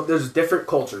tribes, so there's different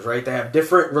cultures, right? They have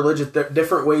different religions,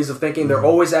 different ways of thinking. They're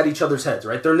always at each other's heads,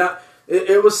 right? They're not.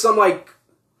 It was some like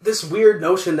this weird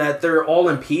notion that they're all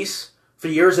in peace for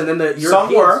years, and then the Europeans,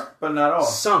 some were, but not all.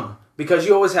 Some, because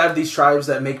you always have these tribes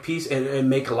that make peace and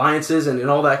make alliances and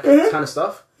all that kind of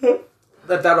stuff.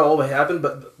 That'll always happen.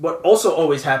 But what also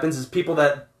always happens is people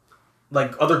that.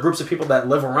 Like other groups of people that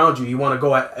live around you, you want to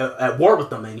go at war with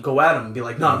them and you go at them and be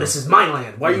like, no, this is my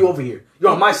land. Why are you over here?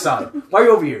 You're on my side. Why are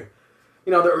you over here?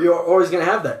 You know, you're always going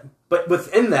to have that. But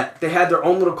within that, they had their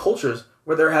own little cultures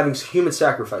where they're having human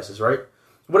sacrifices, right?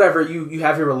 Whatever, you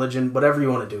have your religion, whatever you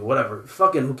want to do, whatever.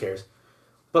 Fucking who cares?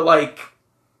 But like,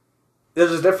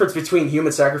 there's a difference between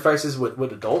human sacrifices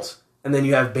with adults and then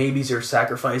you have babies you're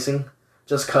sacrificing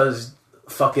just because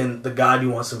fucking the god you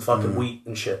want some fucking wheat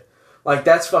and shit. Like,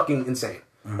 that's fucking insane.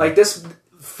 Like, this,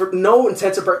 for no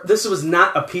intensive this was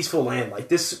not a peaceful land. Like,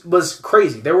 this was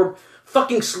crazy. They were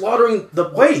fucking slaughtering the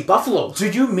buffaloes. Do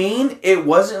you mean it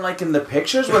wasn't like in the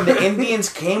pictures when the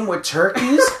Indians came with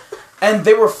turkeys and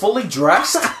they were fully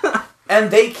dressed?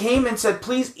 And they came and said,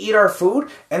 please eat our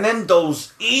food. And then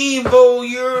those evil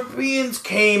Europeans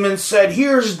came and said,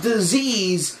 here's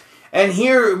disease. And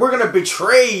here, we're going to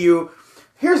betray you.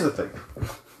 Here's the thing.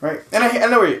 Right? And I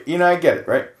know I get it,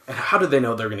 right? And how did they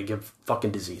know they're going to give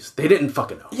fucking disease? They didn't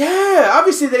fucking know. Yeah,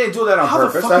 obviously they didn't do that on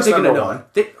purpose. That's number one.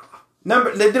 They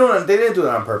didn't do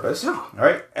that on purpose. No.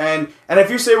 Right? And if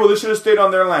you say, well, they should have stayed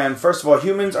on their land, first of all,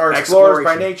 humans are explorers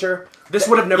by nature. This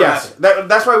would have never happened.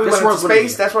 That's why we went into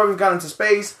space. That's why we've gone into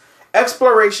space.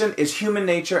 Exploration is human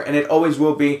nature, and it always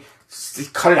will be.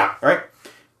 Cut it out, right?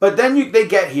 But then they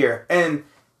get here, and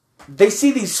they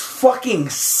see these fucking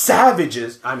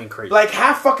savages. I mean, crazy. Like,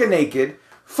 half fucking naked,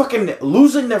 fucking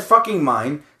losing their fucking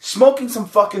mind, smoking some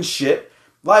fucking shit.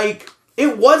 Like,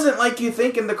 it wasn't like you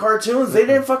think in the cartoons. They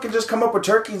didn't fucking just come up with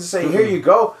turkeys and say, here you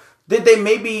go. Did they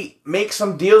maybe make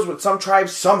some deals with some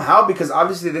tribes somehow? Because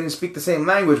obviously they didn't speak the same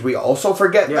language. We also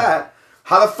forget that.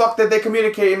 How the fuck did they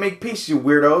communicate and make peace, you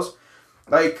weirdos?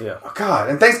 Like, oh God.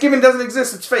 And Thanksgiving doesn't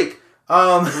exist. It's fake.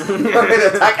 I'm going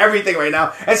to attack everything right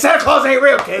now. And Santa Claus ain't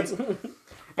real, kids.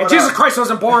 And Jesus Christ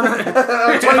wasn't born.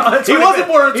 He wasn't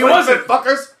born. He wasn't,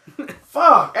 fuckers.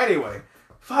 Fuck. Anyway.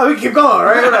 Fuck, we keep going,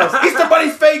 right? What else? Easter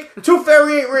Bunny's fake. Tooth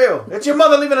Fairy ain't real. It's your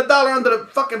mother leaving $1 under the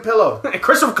fucking pillow.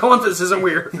 Christopher Columbus isn't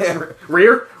weird. Yeah.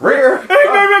 Rear?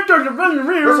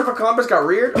 Christopher Columbus got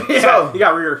reared? Yeah, so, he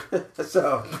got reared.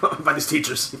 So. By these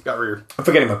teachers. He got reared. I'm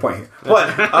forgetting my point here.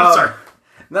 But, sorry.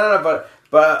 No,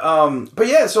 but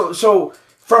yeah, so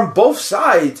from both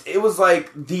sides, it was like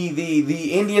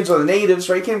the Indians or the natives,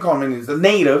 right? You can't call them Indians, the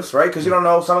natives, right? Because you don't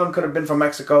know, some of them could have been from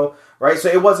Mexico, right? So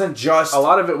it wasn't just... A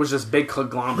lot of it was just big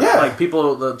conglomerate. Yeah. Like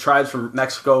people, the tribes from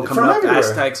Mexico coming From up, everywhere.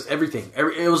 Aztecs, everything.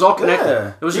 It was all connected.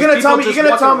 Yeah. It was You're just gonna people tell me, just you're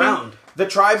gonna walking tell me around. the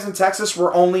tribes in Texas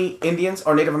were only Indians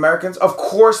or Native Americans? Of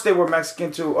course they were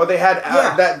Mexican too, or they had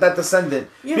that descendant.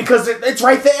 Yeah. Because it's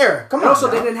right there. Come And on. also,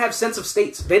 now. they didn't have sense of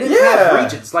states. They didn't Yeah. have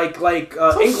regions like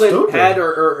England stupid. had,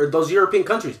 or those European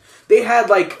countries. They had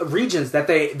like regions that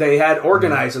they had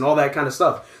organized and all that kind of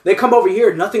stuff. They come over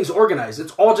here, nothing's organized.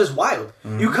 It's all just wild.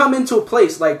 You come into a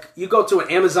place like you go to an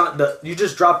Amazon. You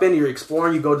just drop in, you're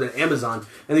exploring. You go to the Amazon,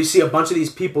 and you see a bunch of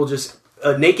these people just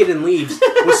naked in leaves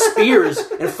with spears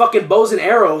and fucking bows and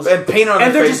arrows And paint on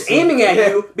and their they're face. just aiming at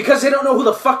you because they don't know who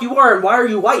the fuck you are and why are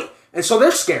you white, and so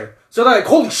they're scared. So they're like,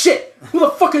 holy shit, who the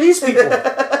fuck are these people?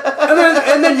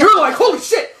 and then you're like, holy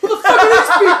shit, who the fuck are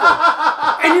these people?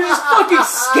 And you're just fucking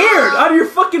scared out of your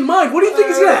fucking mind. What do you think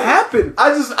is gonna happen?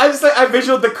 I just like I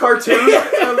visualed the cartoon.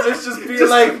 And let's just be Just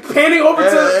like panning over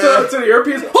to the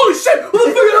Europeans. Holy shit, who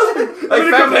the fuck are those people? Like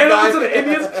And then Family panning Guy. over to the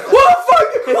Indians. What the fuck?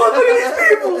 Who the fuck are these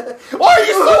people? why are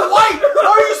you so white?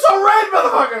 Why are you so red,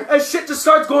 motherfucker? And shit just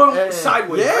starts going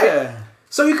sideways. Right? Yeah.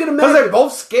 So you can Because imagine. they're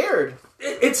both scared.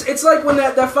 It's like when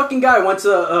that fucking guy went to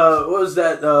what was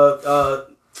that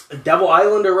Devil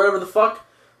Island or whatever the fuck,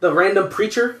 the random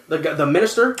preacher, the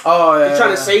minister. Oh yeah. He's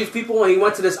trying to save people, and he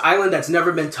went to this island that's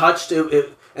never been touched.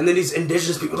 And then these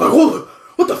indigenous people are like,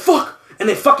 what the fuck? And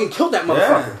they fucking killed that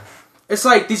motherfucker. Yeah. It's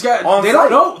like these guys, On they site.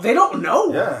 don't know. They don't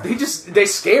know. Yeah. They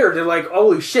scared. They're like,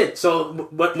 holy shit. So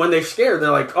when they're scared,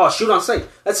 they're like, oh, shoot on sight.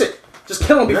 That's it. Just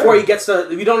kill him before he gets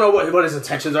to. If you don't know what his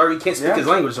intentions are, you can't speak his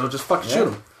language, so just fucking shoot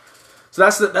him. So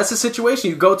that's the situation.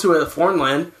 You go to a foreign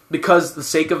land because the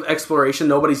sake of exploration,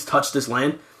 nobody's touched this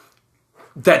land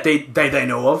that they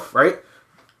know of, right?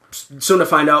 Soon to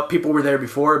find out, people were there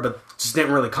before, but just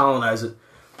didn't really colonize it.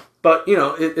 But you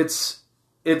know, it's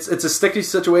a sticky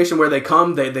situation where they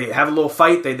come, they have a little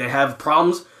fight, they have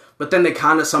problems, but then they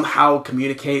kind of somehow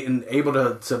communicate and able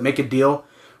to make a deal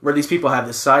where these people have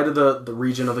this side of the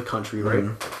region of the country, right?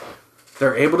 Mm-hmm.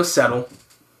 They're able to settle.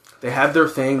 They have their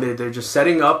thing. They're just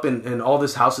setting up in all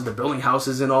this houses. They're building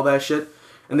houses and all that shit.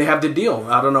 And they have the deal.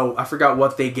 I don't know. I forgot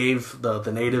what they gave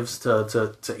the natives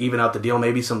to even out the deal.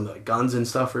 Maybe some like, guns and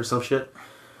stuff or some shit.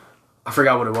 I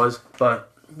forgot what it was.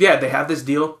 But yeah, they have this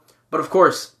deal. But of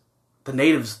course, the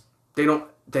natives, they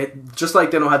just like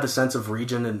they don't have the sense of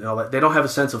region and all that. They don't have a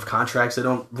sense of contracts. They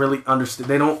don't really understand.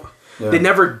 They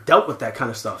never dealt with that kind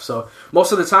of stuff. So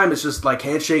most of the time it's just like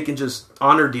handshake and just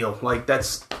honor deal. Like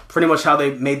that's pretty much how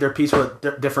they made their peace with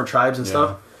different tribes and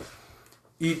stuff.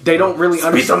 They don't really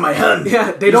understand. Spit on my hand.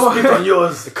 Yeah, they don't spit on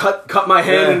yours. Cut my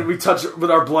hand and we touch it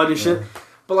with our blood and shit.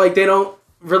 But like they don't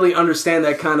really understand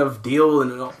that kind of deal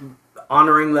and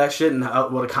honoring that shit and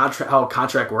how a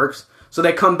contract works. So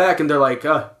they come back and they're like,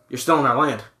 "You're still on our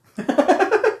land.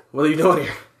 What are you doing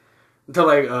here?" They're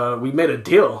like, "We made a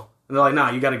deal." And they're like,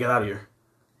 "Nah, you got to get out of here."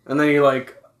 And then you're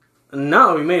like,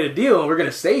 "No, we made a deal and we're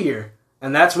gonna stay here."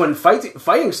 And that's when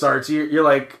fighting starts. You're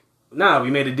like, "Nah,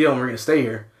 we made a deal and we're gonna stay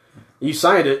here." You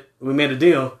signed it. We made a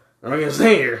deal and we're gonna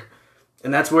stay here.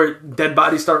 And that's where dead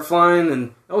bodies start flying.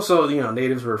 And also, you know,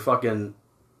 natives were fucking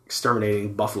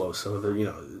exterminating buffaloes. So they're, you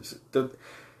know,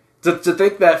 to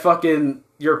think that fucking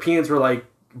Europeans were like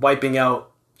wiping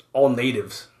out all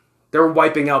natives. They were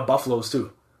wiping out buffaloes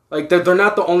too. Like, they're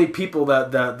not the only people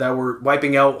that were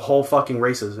wiping out whole fucking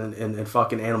races and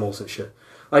fucking animals and shit.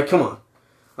 Like, come on.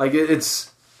 Like,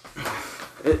 it's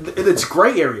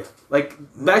gray area. Like,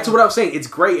 back to what I was saying, it's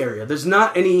gray area. There's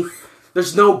no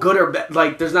good or bad,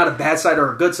 like, there's not a bad side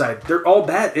or a good side. They're all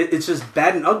bad. It's just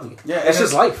bad and ugly. Yeah, it's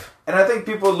just life. And I think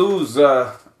people lose,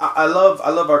 I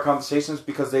love our conversations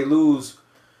because they lose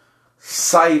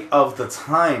sight of the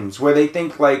times where they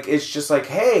think, like, it's just like,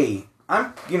 hey,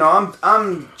 I'm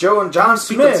Joe and John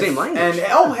Speak Smith, the same language. and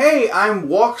oh hey, I'm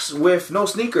walks with no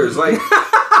sneakers. Like, it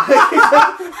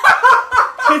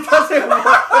doesn't work.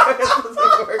 It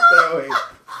doesn't work that way.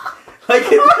 Like,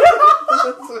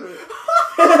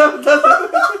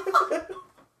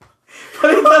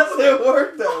 it doesn't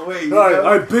work that way. You know?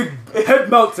 I'm big head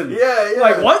melting. Yeah.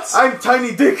 Like, what? I'm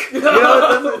tiny dick. You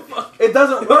know, it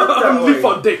doesn't work that I'm way. leaf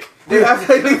on dick. They have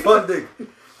to leaf on dick.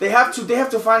 They have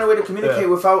to find a way to communicate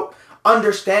without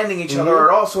understanding each other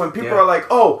at all. So when people are like,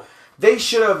 oh, they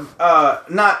should have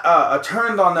not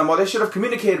turned on them, or they should have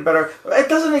communicated better, it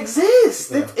doesn't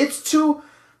exist. Yeah.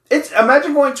 It's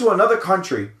imagine going to another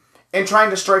country and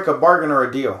trying to strike a bargain or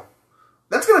a deal.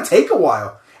 That's going to take a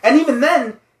while. And even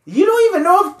then, you don't even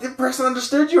know if the person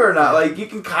understood you or not. Like, you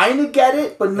can kind of get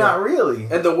it, but not really.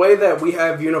 And the way that we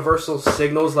have universal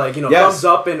signals, like, you know, Yes. thumbs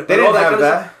up and They all didn't that have kind of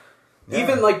that. stuff.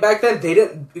 Even, like, back then, they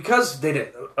didn't,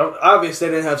 obviously,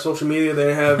 they didn't have social media, they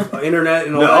didn't have internet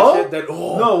and all No? that shit.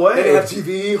 No way. They didn't have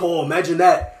TV. Oh, imagine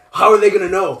that. How are they going to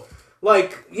know?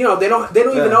 Like, you know, they don't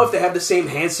even know if they have the same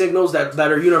hand signals that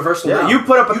are universal now. You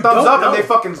put up a thumbs don't up know. and they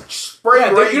fucking spray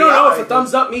Yeah, right you don't in know the if a eye.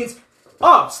 thumbs up means,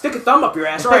 oh, stick a thumb up your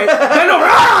ass. All right. Bend over.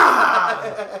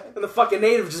 Ah! And the fucking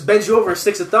native just bends you over and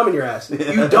sticks a thumb in your ass.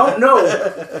 You don't know.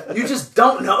 You just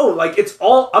don't know. Like, it's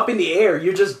all up in the air.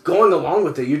 You're just going along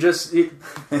with it.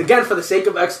 Again, for the sake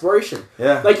of exploration.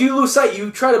 Yeah. Like, you lose sight. You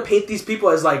try to paint these people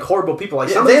as, like, horrible people. Like,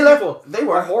 some of they these left, people they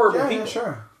were are horrible yeah, people. Yeah,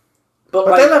 sure. But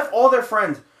But like, they left all their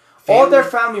friends, all their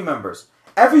family members,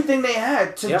 everything they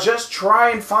had to just try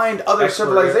and find other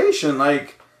civilization.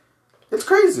 Like, it's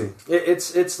crazy.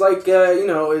 It's like you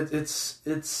know, it's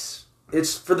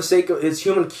for the sake of, it's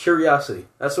human curiosity.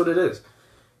 That's what it is.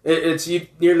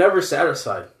 You're never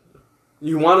satisfied.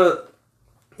 You wanna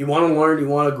learn. You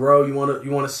wanna grow. You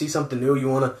wanna see something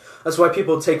new. That's why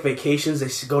people take vacations. They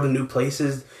go to new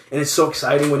places, and it's so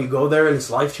exciting when you go there, and it's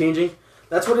life changing.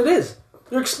 That's what it is.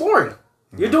 You're exploring.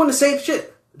 You're doing the same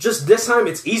shit. Just this time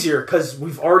it's easier because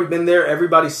we've already been there.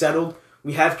 Everybody's settled.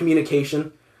 We have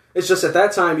communication. It's just at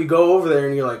that time you go over there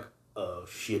and you're like, oh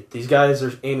shit, these guys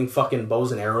are aiming fucking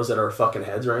bows and arrows at our fucking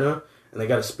heads right now. And they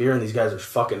got a spear and these guys are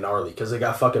fucking gnarly because they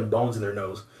got fucking bones in their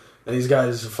nose. And these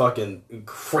guys are fucking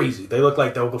crazy. They look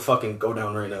like they'll go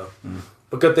down right now.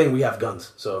 But good thing we have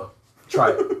guns. So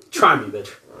try it. Try me,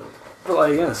 bitch. But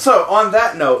like, yeah. So, on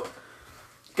that note,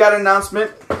 got an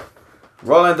announcement.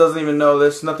 Roland doesn't even know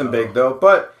this. Nothing big, though.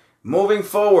 But moving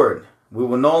forward, we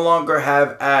will no longer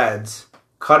have ads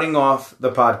cutting off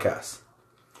the podcast.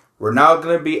 We're now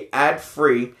going to be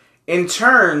ad-free in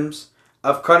terms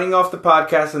of cutting off the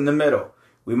podcast in the middle.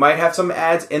 We might have some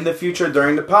ads in the future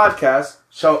during the podcast.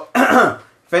 So,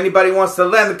 if anybody wants to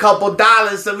lend a couple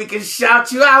dollars so we can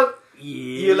shout you out,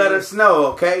 you let us know,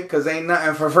 okay? Because ain't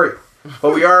nothing for free.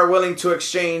 But we are willing to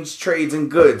exchange trades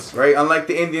and goods, right? Unlike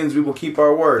the Indians, we will keep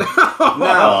our word.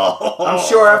 Now, I'm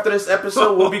sure after this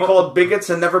episode, we'll be called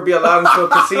bigots and never be allowed into a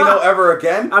casino ever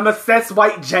again. I'm a cis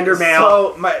white gender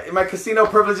male. So my casino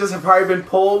privileges have probably been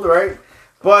pulled, right?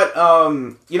 But,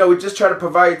 you know, we just try to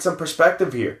provide some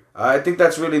perspective here. I think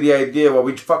that's really the idea. While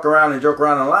we fuck around and joke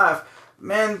around and laugh,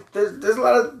 man, there's a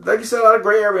lot of, like you said, a lot of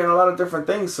gray area and a lot of different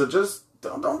things. So just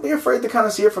don't be afraid to kind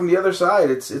of see it from the other side.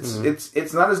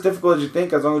 It's not as difficult as you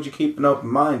think as long as you keep an open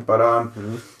mind. But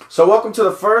so welcome to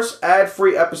the first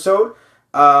ad-free episode.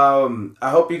 I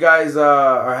hope you guys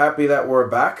are happy that we're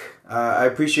back. I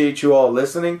appreciate you all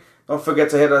listening. Don't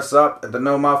forget to hit us up at the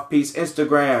No Mouthpiece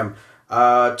Instagram,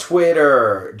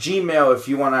 Twitter, Gmail. If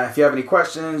you have any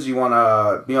questions, you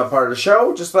wanna be a part of the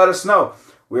show, just let us know.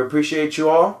 We appreciate you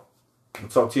all. We'll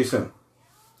talk to you soon.